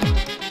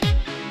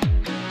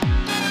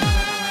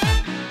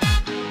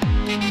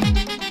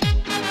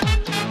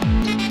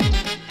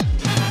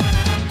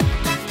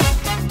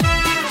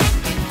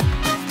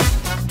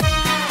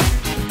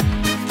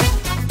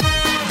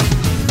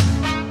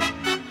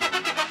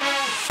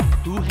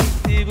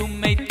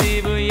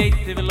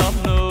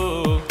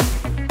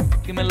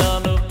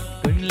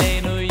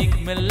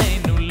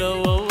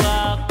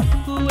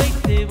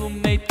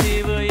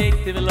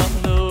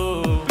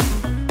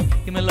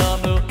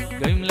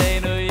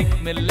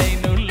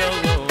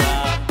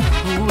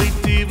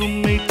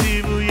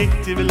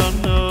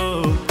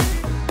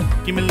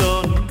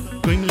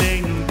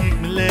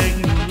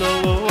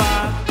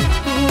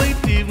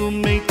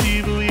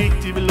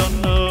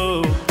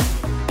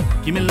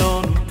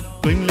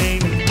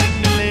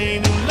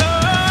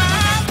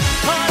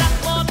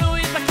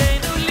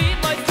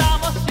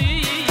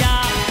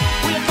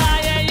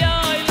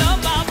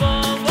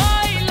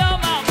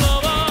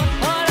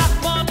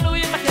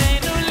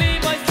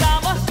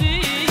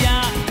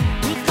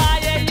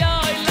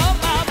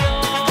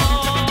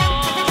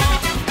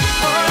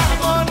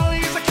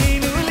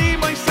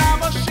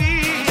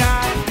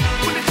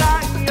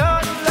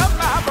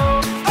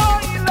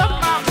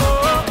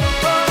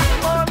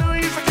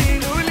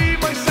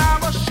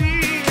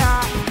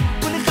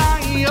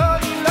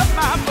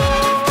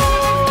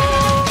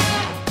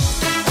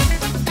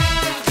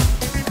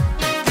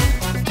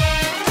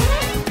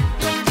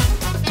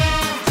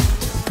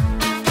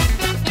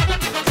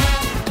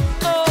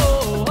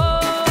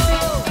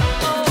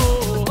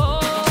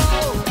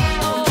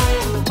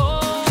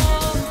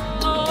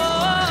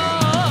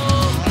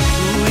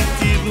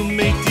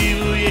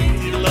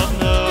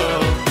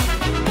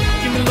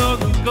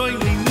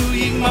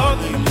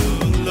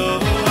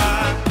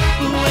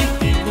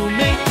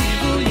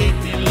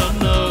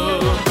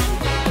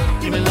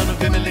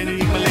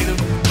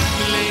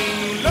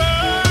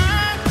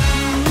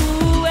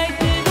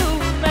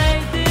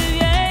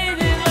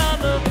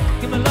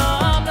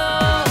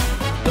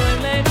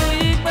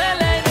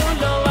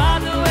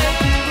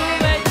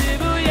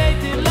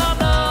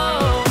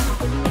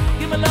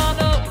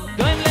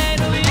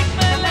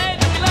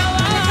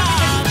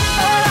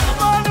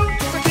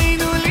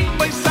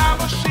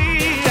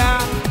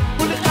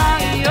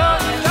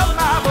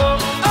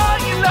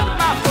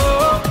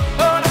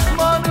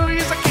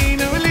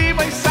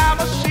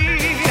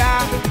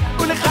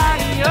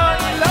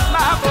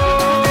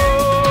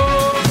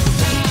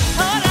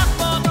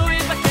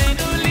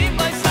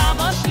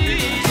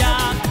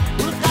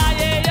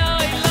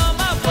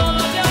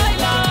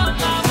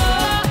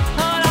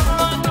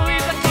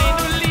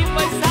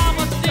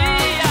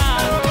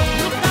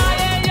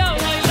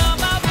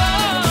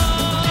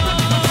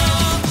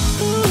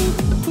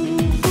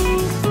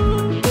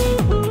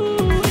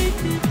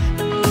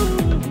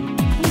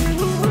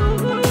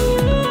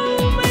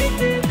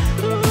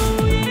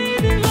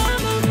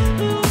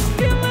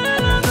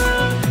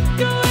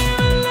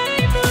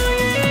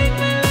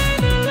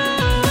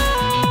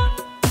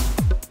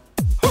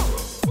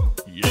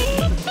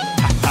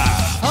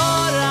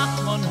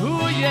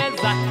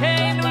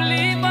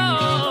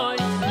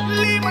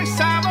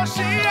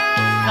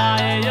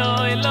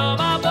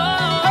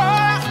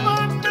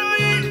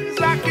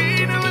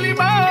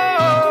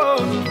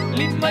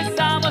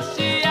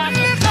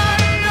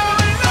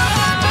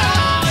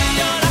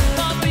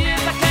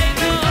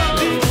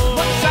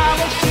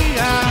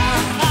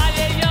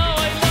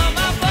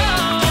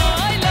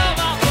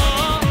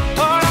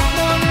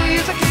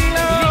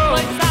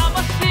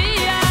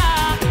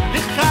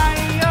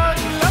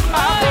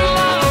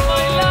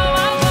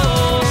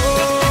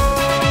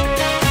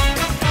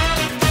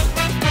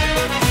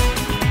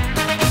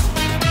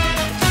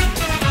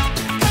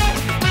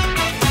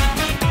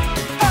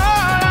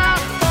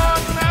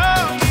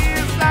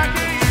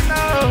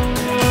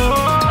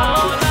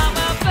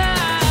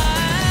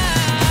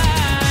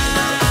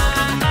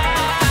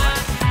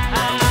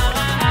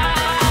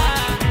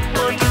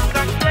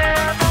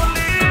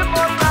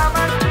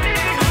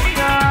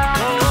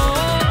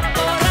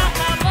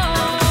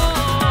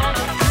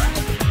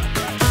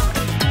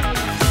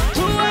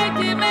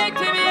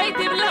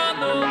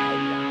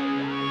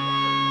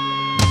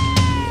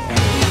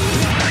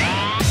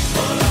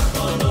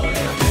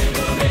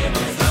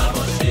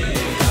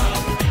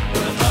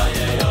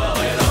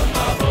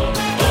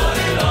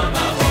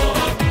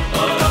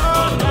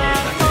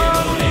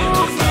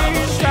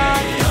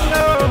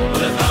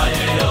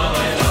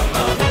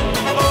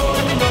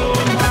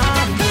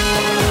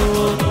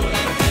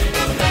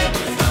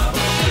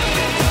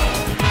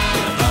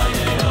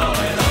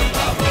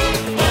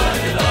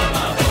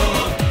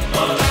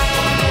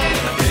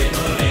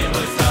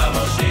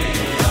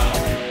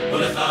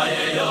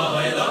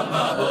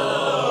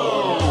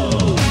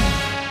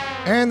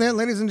 And that,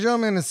 ladies and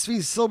gentlemen, is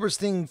Zvi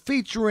Silberstein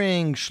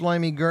featuring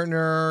Shlomi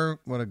Gertner.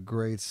 What a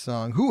great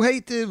song. Hu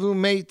Heitiv, Hu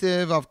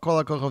Meitiv, of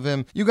Kol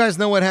HaKochavim. You guys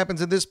know what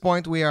happens at this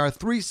point. We are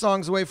 3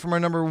 songs away from our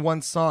number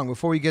 1 song.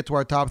 Before we get to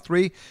our top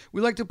 3,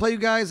 we like to play you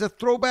guys a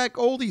throwback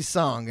oldie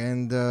song.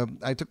 And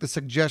I took the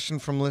suggestion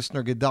from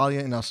listener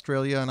Gedalia in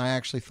Australia, and I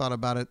actually thought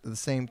about it at the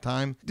same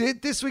time.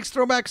 This week's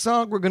throwback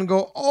song, we're going to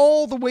go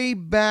all the way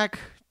back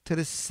to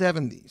the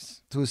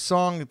 70s, to a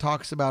song that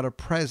talks about a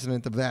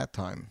president of that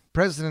time.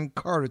 President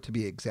Carter, to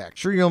be exact.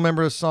 Sure, you'll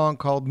remember a song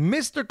called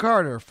Mr.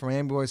 Carter from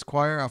Miami Boys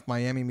Choir off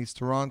Miami Meets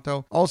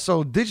Toronto.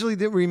 Also, digitally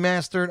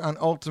remastered on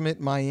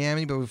Ultimate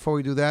Miami. But before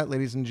we do that,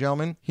 ladies and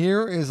gentlemen,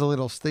 here is a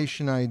little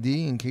station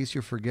ID in case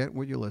you forget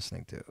what you're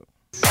listening to.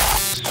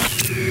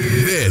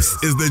 This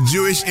is the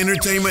Jewish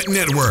Entertainment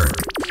Network.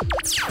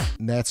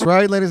 That's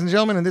right, ladies and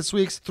gentlemen. And this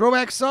week's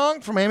throwback song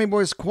from Miami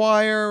Boys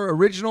Choir,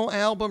 original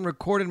album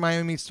recorded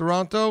Miami Meets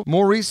Toronto.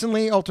 More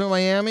recently, Ultimate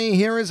Miami.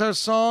 Here is our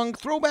song,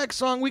 throwback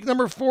song, week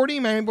number 40,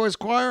 Miami Boys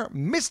Choir,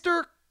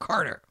 Mr.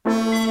 Carter.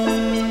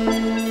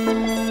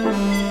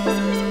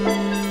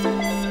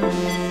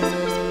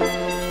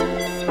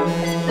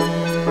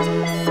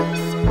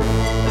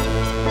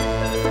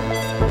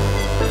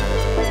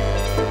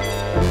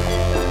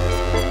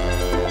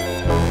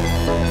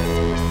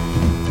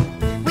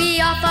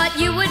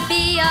 You would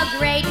be a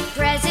great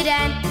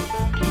president.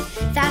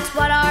 That's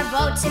what our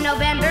votes in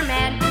November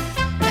meant.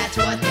 That's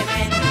what they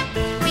meant.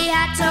 We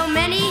had so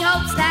many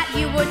hopes that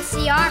you would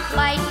see our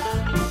plight.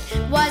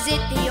 Was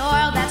it the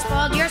oil that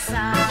spoiled your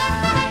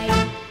sight?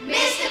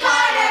 Mr.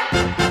 Carter,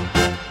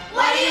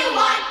 what do you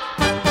want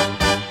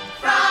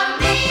from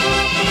me?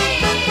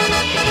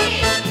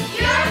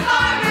 You're a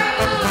farmer,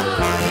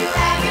 you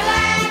have your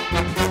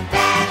land.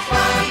 That's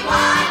what we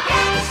want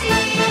and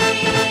see.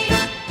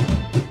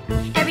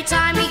 Every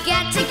time we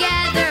get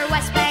together,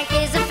 West Bank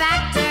is a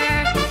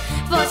factor.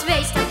 Full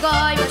space to go,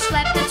 you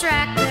schlepp the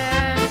tractor.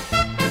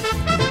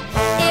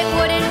 It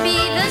wouldn't be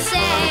the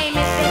same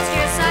if it's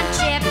your son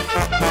Chip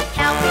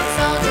helping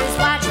soldiers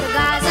watch the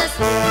Gaza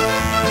Strip.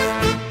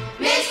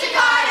 Mr.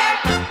 Carter,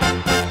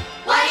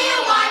 what do you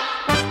want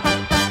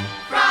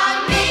from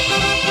me?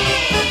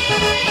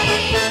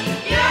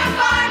 You're a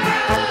farmer,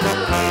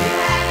 you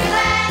have your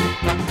land.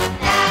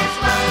 That's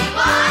what we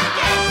want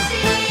and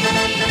see.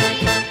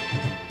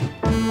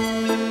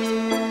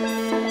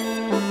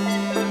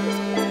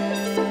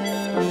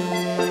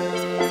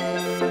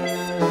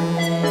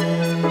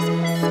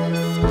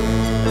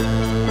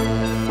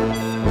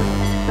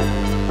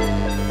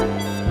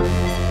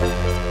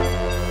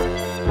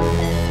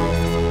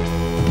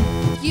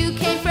 You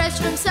came fresh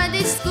from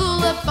Sunday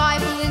school, a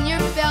Bible in your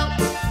belt,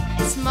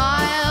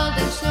 smiled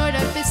and snored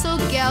a thistle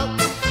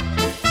gelt.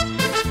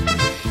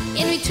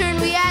 In return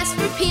we asked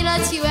for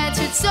peanuts, you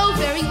answered so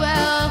very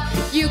well.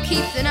 You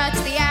keep the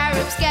nuts, the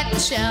Arabs get the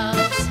shells.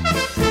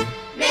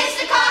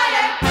 Mr.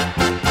 Carter,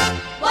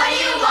 what do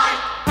you want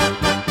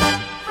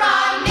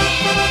from me?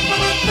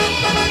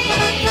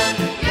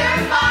 You're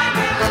a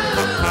farmer,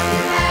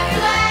 you have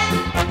your land.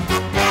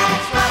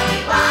 That's what we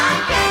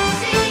want and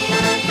see.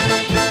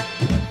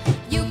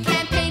 You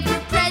campaigned for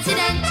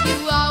president, you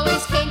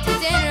always came to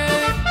dinner.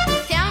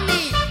 Tell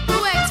me, who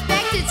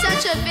expected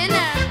such a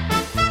winner?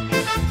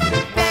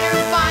 Better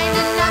find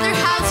another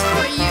house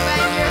for you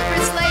and your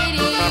first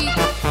lady.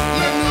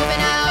 You're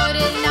moving out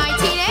in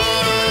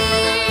 1980.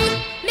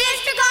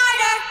 Mr.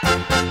 Carter,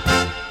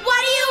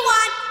 what do you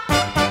want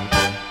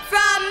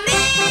from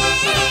me?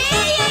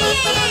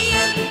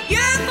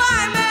 You're a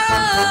farmer,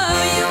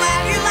 you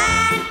have your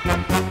land.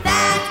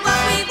 That's what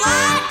we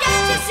want to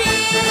see.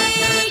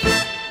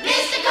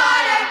 Mr.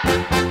 Carter,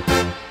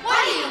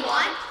 what do you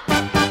want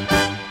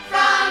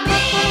from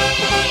me?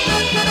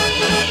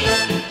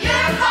 You're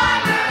a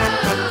farmer,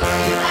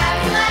 you have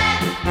your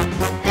land.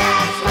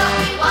 That's what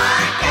we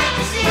want to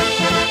see.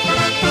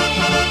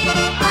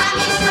 I'm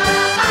Mr.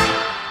 Carter.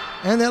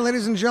 And that,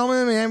 ladies and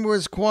gentlemen, Miami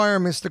Boys Choir,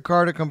 Mr.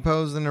 Carter,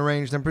 composed and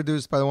arranged and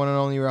produced by the one and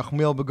only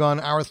Rachmiel Begun,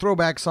 our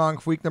throwback song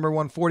for week number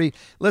 140.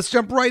 Let's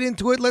jump right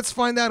into it. Let's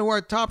find out who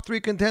our top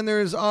 3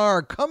 contenders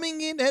are.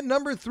 Coming in at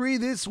number 3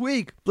 this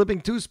week,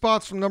 flipping 2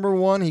 spots from number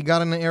 1. He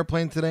got on an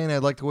airplane today, and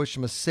I'd like to wish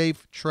him a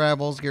safe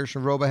travels.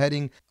 Gershon Roba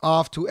heading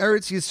off to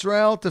Eretz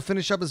Yisrael to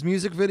finish up his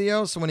music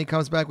video, so when he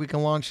comes back, we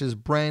can launch his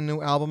brand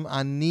new album,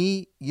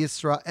 Ani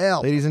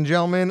Yisrael. Ladies and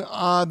gentlemen,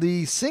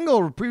 the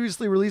single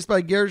previously released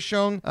by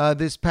Gershon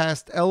this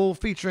past Elul,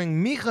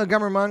 featuring Micha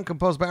Gamerman,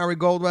 composed by Ari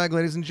Goldwag.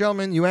 Ladies and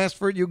gentlemen, you asked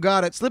for it, you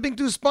got it. Slipping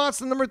 2 spots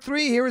to number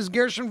 3, here is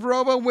Gershon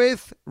Roba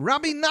with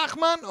Rabbi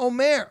Nachman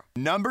Omer.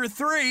 Number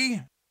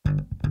 3.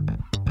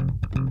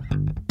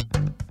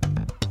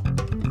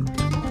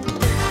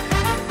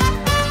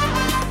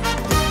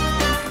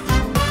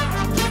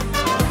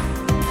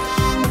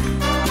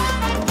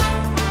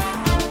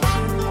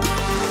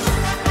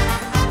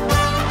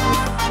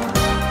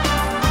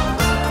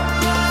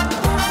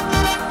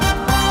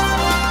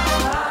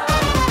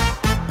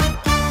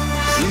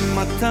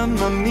 אתה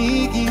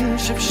מאמין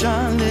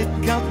שאפשר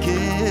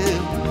לקלקל,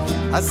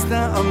 אז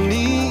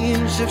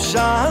תאמין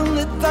שאפשר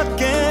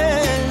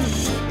לתקן.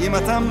 אם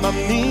אתה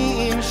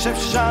מאמין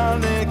שאפשר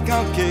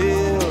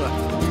לקלקל,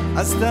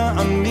 אז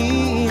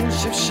תאמין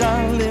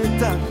שאפשר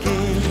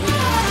לתקן.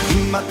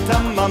 אם אתה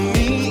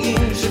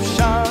מאמין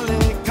שאפשר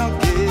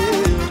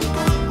לקלקל,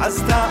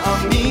 אז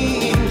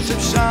תאמין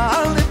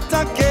שאפשר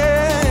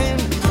לתקן.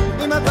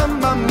 אם אתה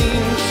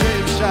מאמין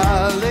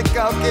שאפשר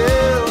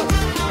לקלקל,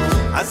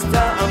 אז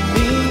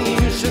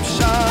תאמין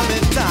שאפשר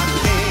לתקן.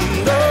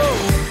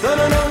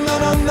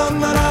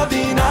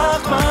 רבי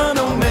נחמן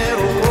אומר,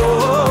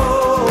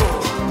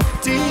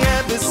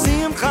 תהיה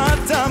בשמחה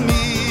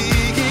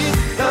תמיד.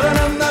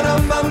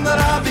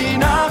 רבי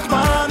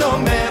נחמן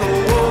אומר,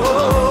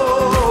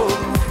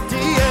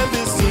 תהיה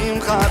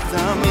בשמחה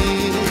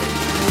תמיד.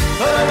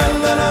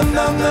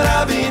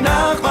 רבי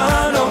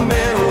נחמן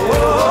אומר,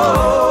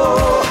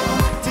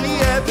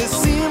 תהיה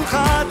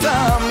בשמחה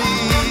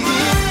תמיד.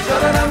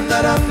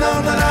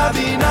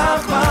 רבי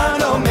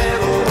נחמן אומר,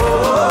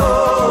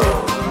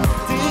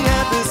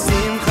 תהיה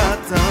בשמחה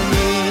תמיד.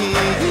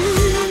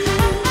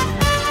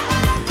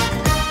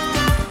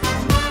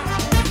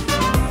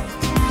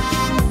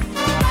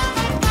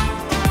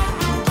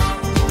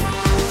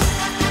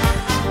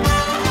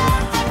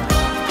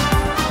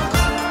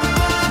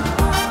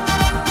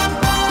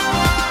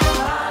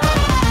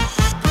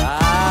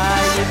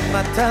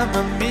 אתה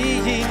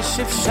מאמין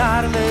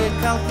שאפשר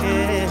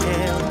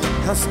לקלקל,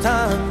 אז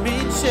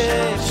תאמין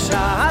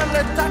שאפשר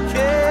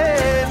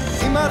לתקן.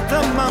 אם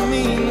אתה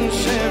מאמין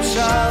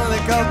שאפשר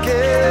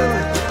לקלקל,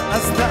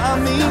 אז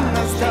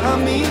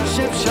תאמין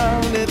שאפשר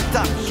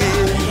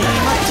לתקן.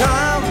 אם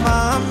אתה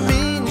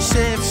מאמין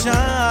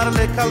שאפשר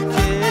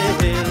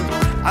לקלקל,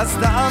 אז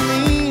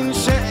תאמין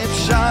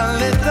שאפשר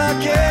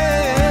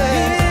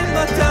לתקן. אם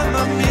אתה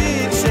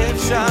מאמין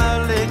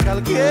שאפשר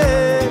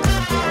לקלקל,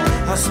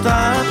 אז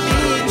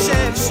תאמין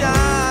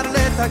שאפשר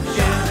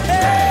לתקן.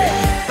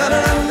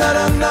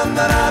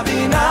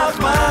 רבי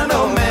נחמן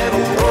אומר,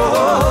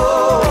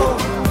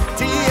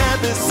 תהיה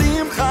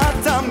בשמחה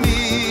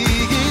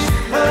תמיד.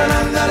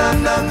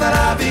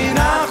 רבי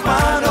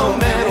נחמן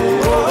אומר,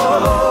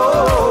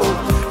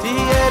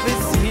 תהיה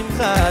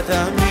בשמחה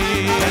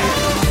תמיד.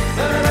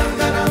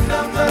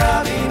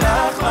 רבי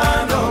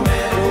נחמן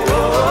אומר,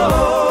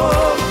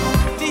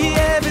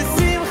 תהיה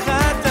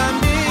בשמחה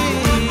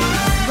תמיד.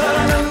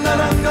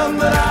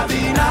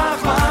 רבי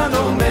נחמן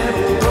אומר,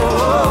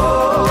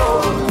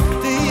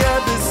 תהיה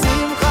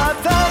בשמחה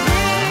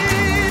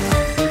תמיד.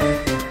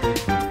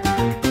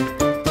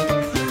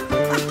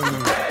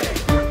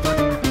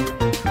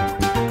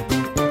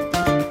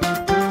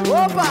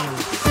 הופה!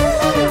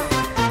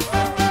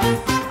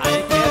 אני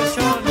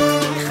גרשון,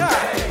 סליחה.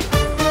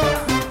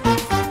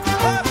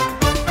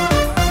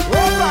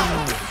 הופה!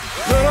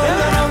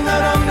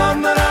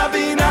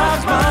 רבי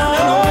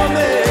נחמן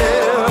אומר,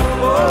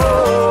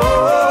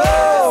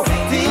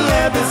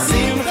 תהיה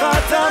בשמחה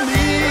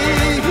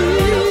תמיד.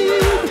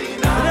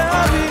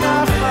 רבי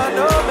נחמן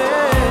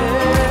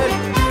אומר,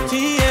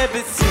 תהיה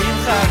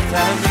בשמחה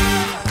תמיד.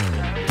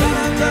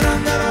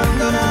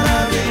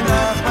 רבי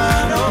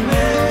נחמן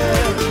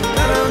אומר,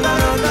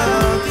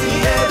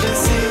 תהיה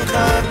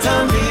בשמחה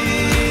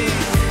תמיד.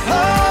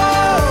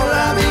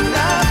 רבי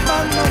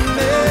נחמן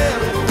אומר,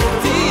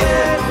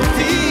 תהיה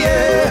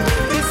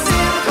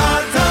בשמחה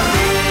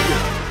תמיד.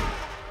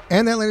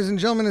 And that, ladies and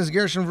gentlemen, is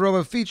Gershon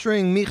Verova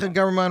featuring Micha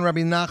Gamerman,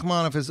 Rabbi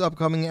Nachman, of his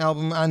upcoming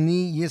album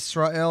Ani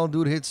Yisrael,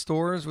 due to hit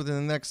stores within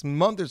the next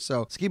month or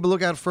so. So keep a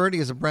lookout for it. He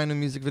has a brand new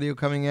music video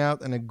coming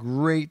out and a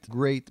great,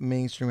 great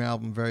mainstream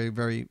album. Very,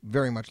 very,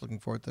 very much looking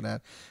forward to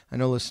that. I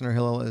know listener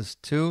Hillel is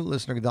too.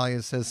 Listener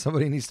Gedalia says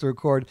somebody needs to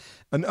record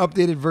an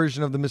updated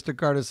version of the Mr.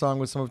 Carter song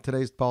with some of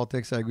today's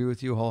politics. I agree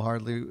with you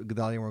wholeheartedly,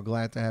 Gedalia. We're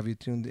glad to have you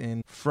tuned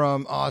in.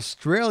 From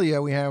Australia,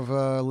 we have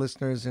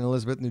listeners in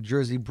Elizabeth, New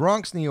Jersey,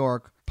 Bronx, New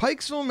York,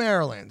 Pikesville,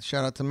 Maryland.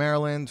 Shout out to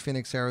Maryland,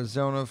 Phoenix,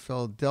 Arizona,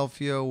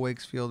 Philadelphia,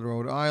 Wakesfield,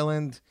 Rhode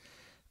Island,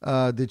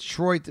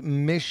 Detroit,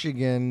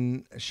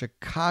 Michigan,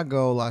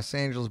 Chicago, Los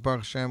Angeles,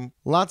 Baruch Hashem.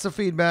 Lots of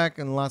feedback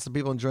and lots of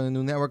people enjoying the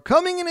new network.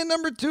 Coming in at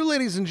number 2,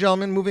 ladies and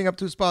gentlemen, moving up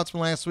 2 spots from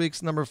last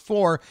week's number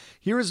 4.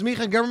 Here is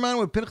Micha Gamerman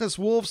with Pinchas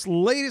Wolf's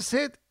latest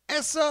hit,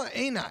 Essa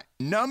Einai.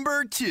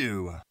 Number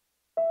 2.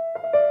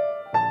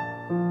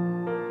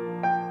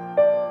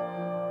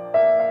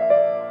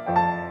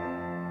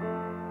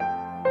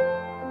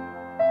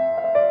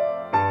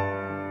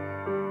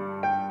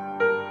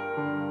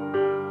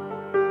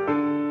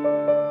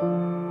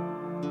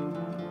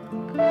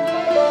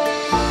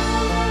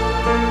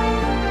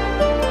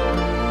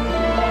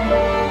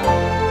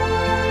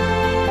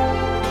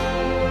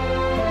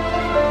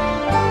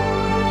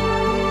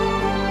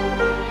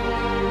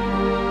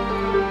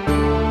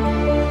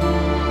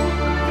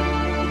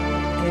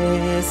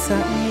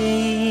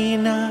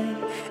 Sa'inai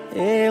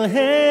el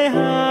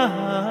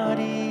ha'arim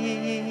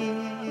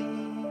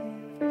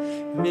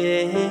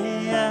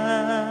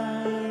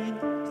me'ain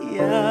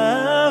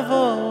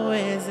yavo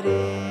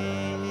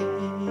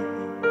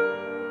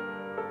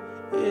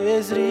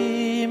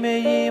Ezri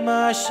me'im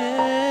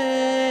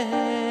Hashem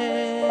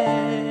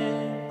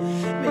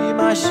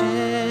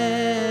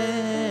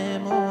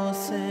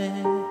oseh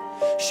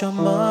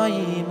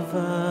shamayim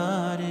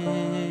varet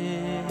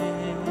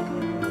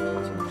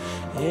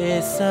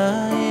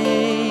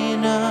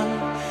esaina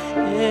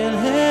el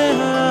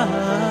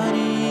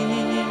harim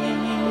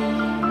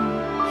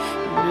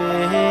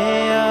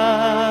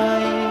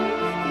ve'ay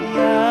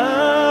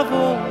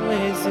yavo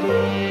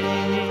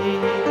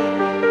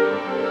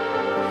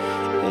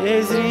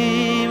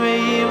Ezri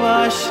me'im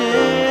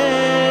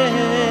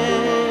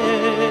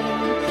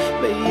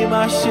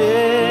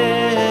Hashem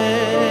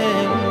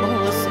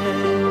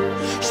oseh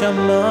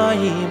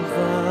shamayim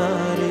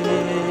varet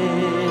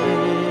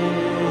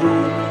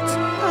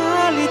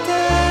al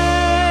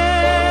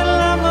iten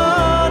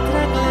lamot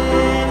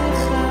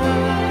raglecha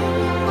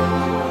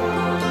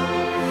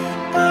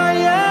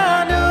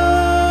ayanu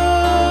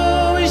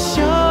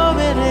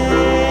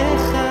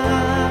shomerecha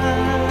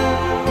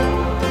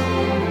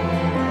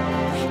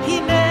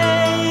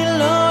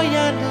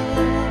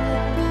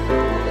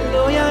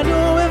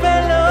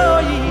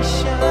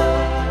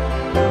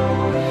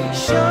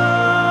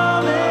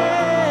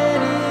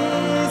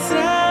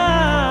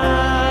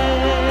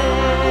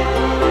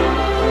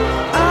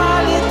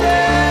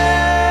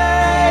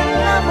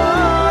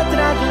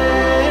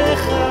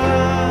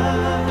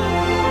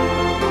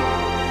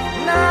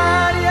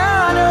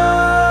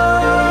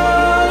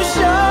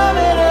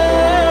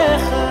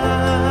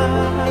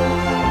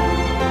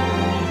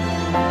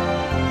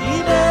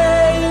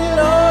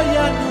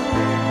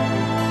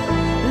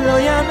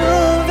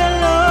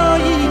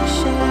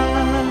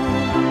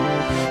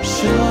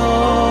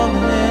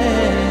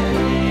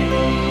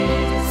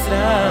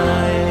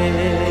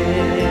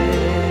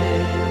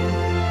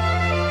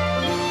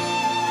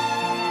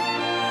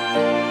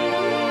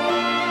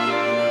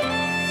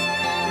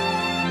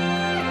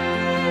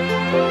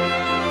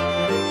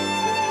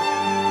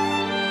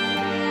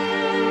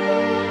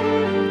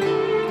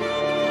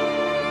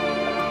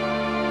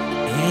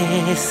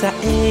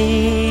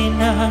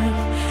Esainai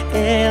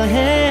el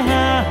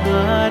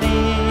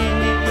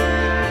harim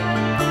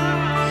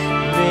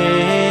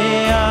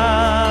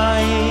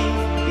ve'ay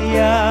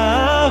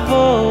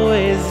yavo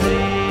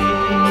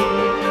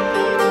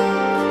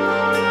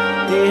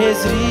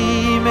Ezri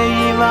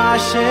me'im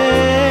Hashem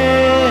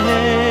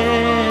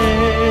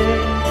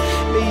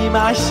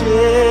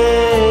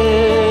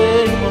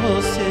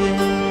oseh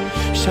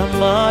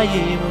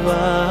shamayim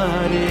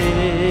varet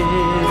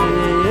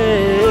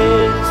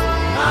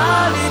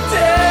al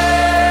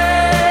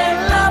iten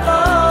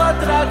lamot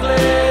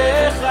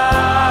raglecha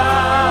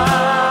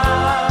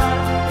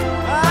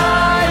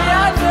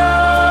ayanu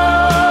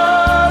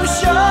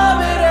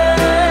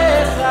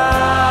shomerecha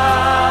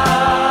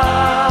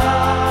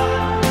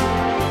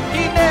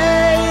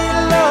hinei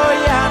lo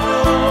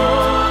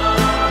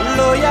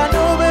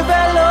yanu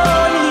velo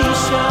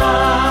isha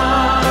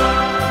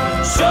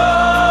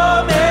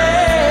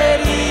shomer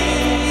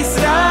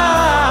Israel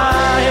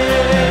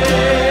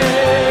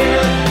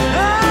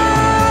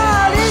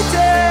al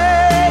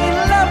iten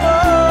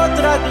lamot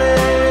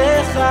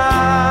raglecha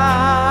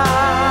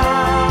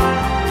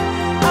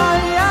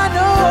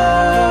ayanu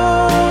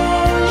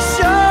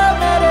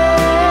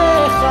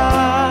shomerecha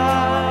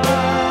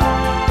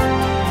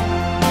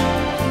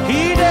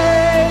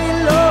hinei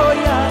lo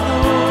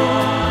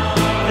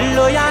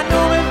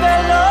yanu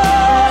velo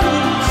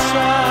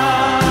isha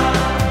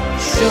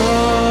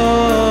shomer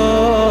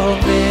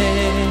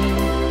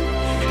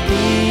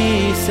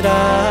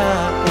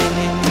Israel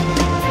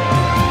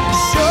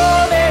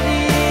shomer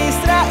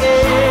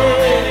Israel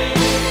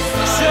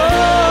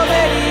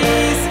shomer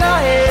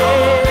Israel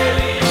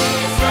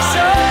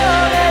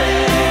shomer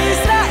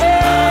Israel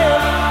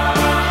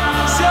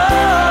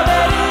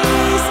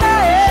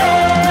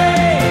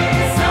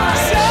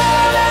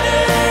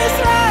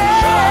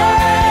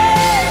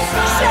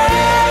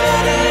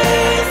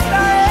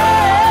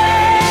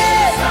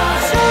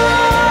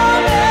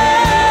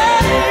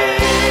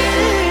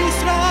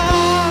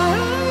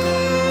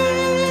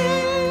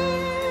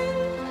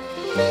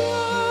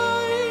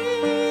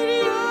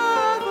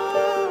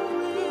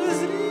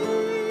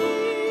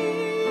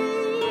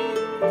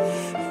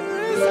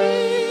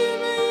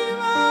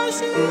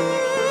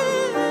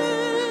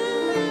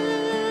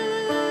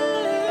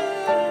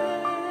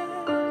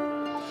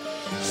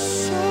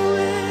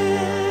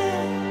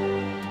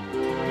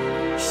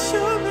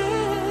shomer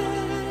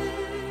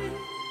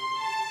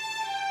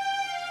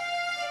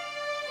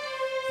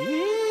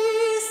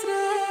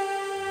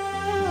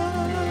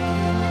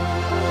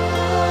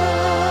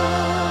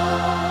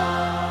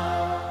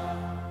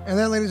And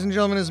that, ladies and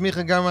gentlemen, is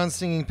Micha Gaman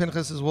singing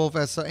Pinchas' Wolf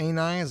Esa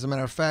Einai. As a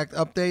matter of fact,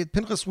 update,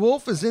 Pinchas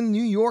Wolf is in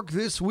New York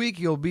this week.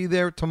 He'll be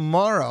there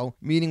tomorrow,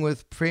 meeting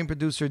with famed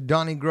producer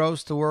Donnie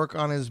Gross to work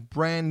on his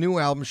brand new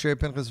album, Shir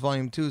Pinchas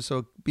Volume 2,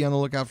 so be on the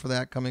lookout for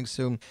that coming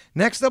soon.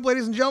 Next up,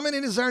 ladies and gentlemen,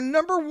 it is our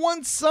number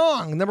one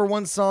song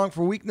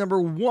for week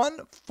number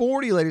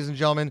 140, ladies and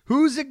gentlemen.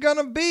 Who's it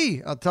gonna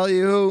be? I'll tell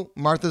you who.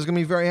 Martha's gonna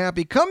be very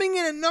happy. Coming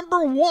in at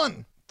number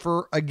one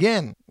for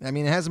again. I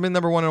mean, it hasn't been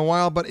number one in a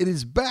while, but it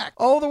is back.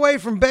 All the way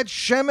from Bet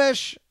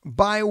Shemesh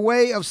by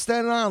way of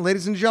Staten Island.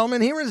 Ladies and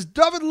gentlemen, here is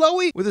David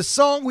Lowy with a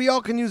song we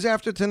all can use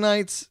after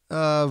tonight's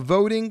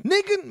voting,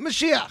 Nigun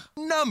Mashiach.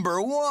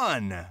 Number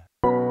 1.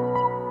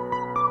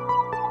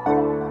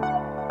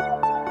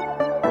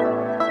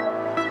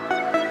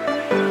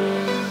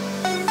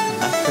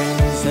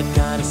 I've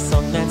got a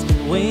song that's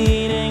been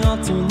waiting all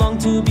too long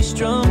to be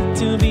strung,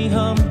 to be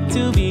hummed,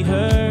 to be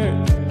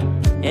heard.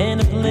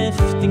 An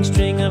uplifting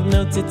string of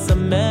notes, it's a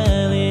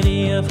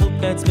melody of hope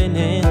that's been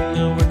in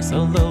the works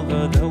all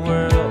over the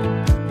world.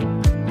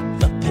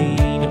 The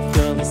pain of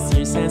girlless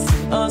years has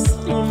seen us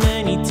through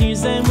many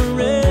tears, and we're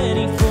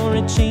ready for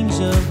a change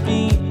of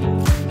beat.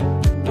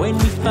 When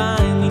we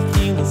finally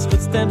feel his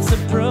footsteps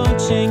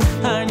approaching,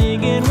 our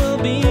Nigun will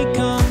be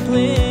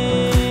complete.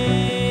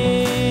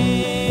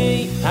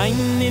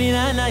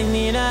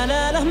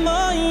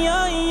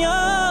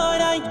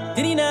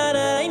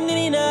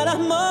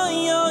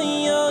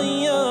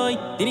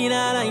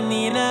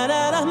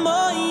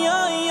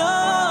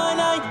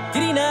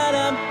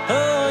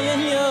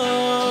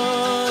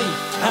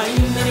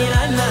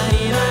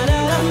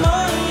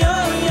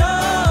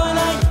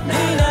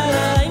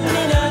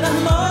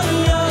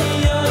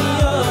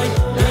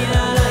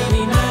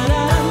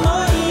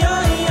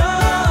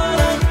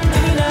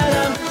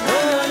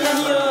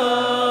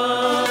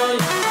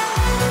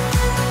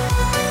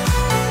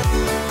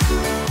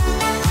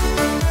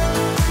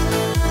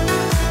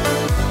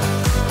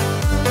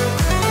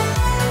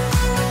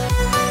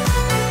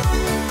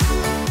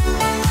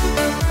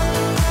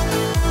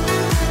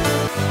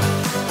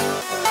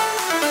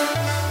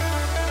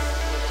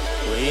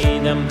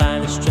 Down by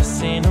the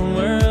stress in a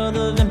world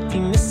of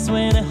emptiness,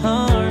 where the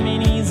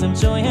harmonies of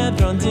joy have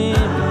drawn dim.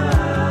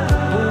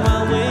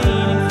 While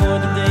waiting for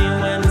the day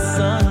when the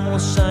sun will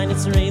shine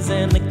its rays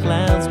and the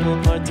clouds will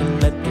part to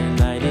let their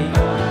light in.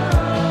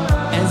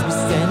 As we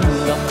send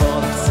off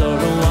all of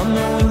sorrow on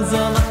the wings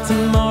of a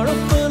tomorrow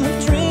full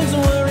of dreams,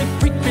 worry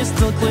free,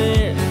 crystal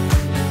clear.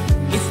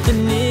 It's the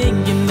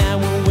Nigun that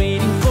we're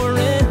waiting for,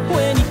 and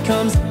when he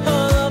comes,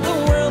 all of the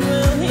world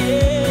will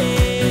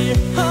hear.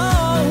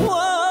 Oh, whoa.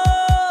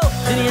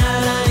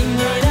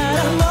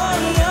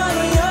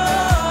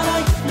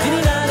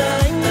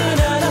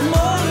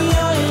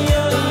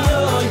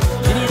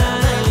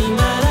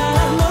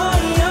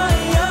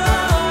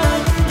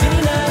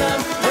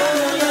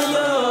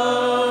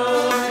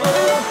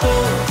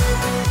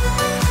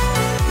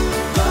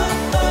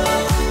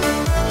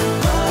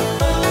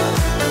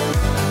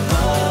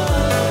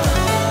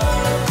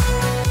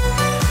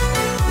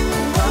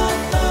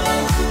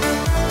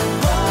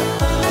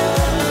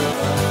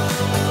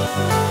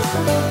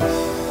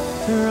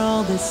 For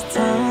all this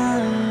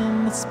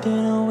time, it's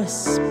been a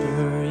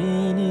whisper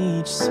in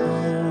each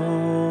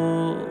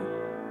soul.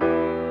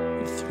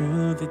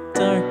 Through the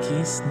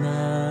darkest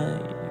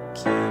night, it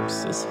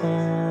keeps us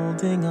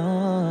holding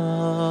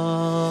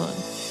on.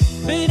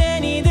 But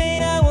any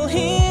day I will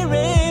hear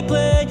it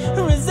play,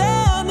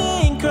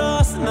 resounding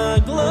across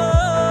the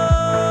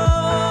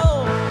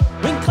globe.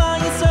 When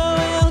clients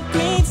oil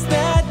greets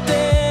that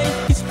day,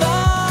 it's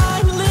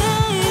finally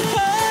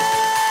come.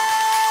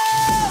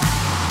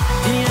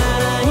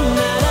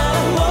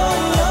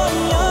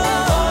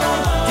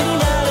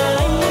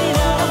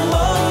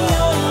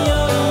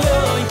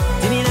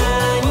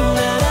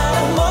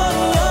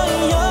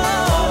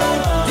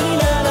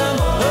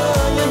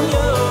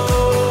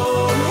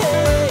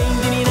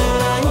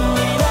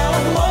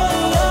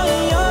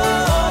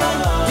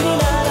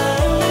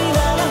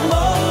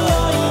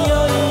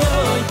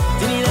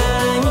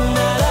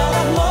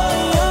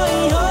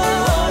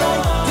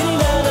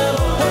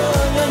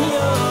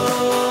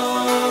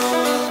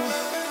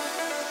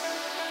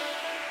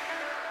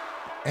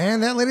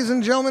 And that, ladies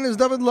and gentlemen, is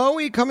David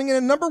Lowy coming in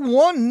at number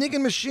 1,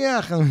 Nigun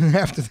Mashiach. And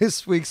after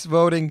this week's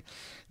voting,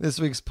 this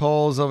week's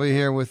polls over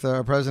here with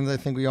our president, I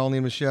think we all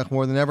need Mashiach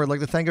more than ever. I'd like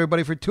to thank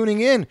everybody for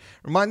tuning in.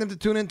 Remind them to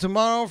tune in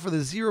tomorrow for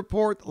the Z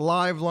Report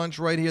live lunch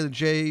right here,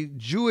 the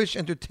Jewish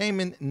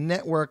Entertainment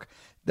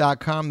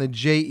Network.com, the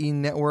JE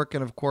Network.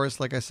 And of course,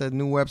 like I said,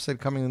 new website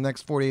coming in the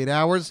next 48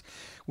 hours.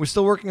 We're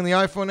still working on the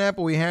iPhone app,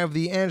 but we have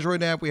the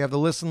Android app, we have the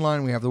Listen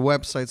Line, we have the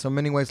website. So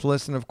many ways to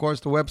listen. Of course,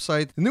 the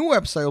new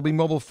website will be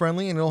mobile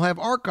friendly and it'll have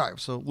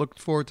archives. So look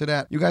forward to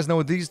that. You guys know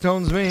what these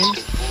tones mean.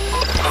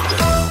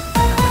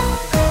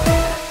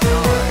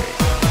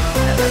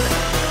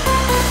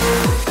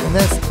 And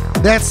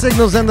that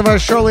signals the end of our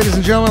show, ladies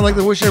and gentlemen. I'd like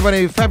to wish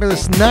everybody a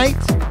fabulous night.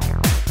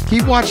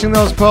 Keep watching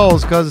those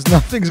polls because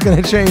nothing's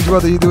going to change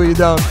whether you do or you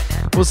don't.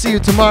 We'll see you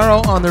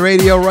tomorrow on the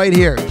radio right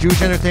here,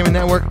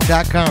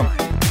 JewishEntertainmentNetwork.com.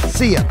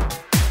 See ya.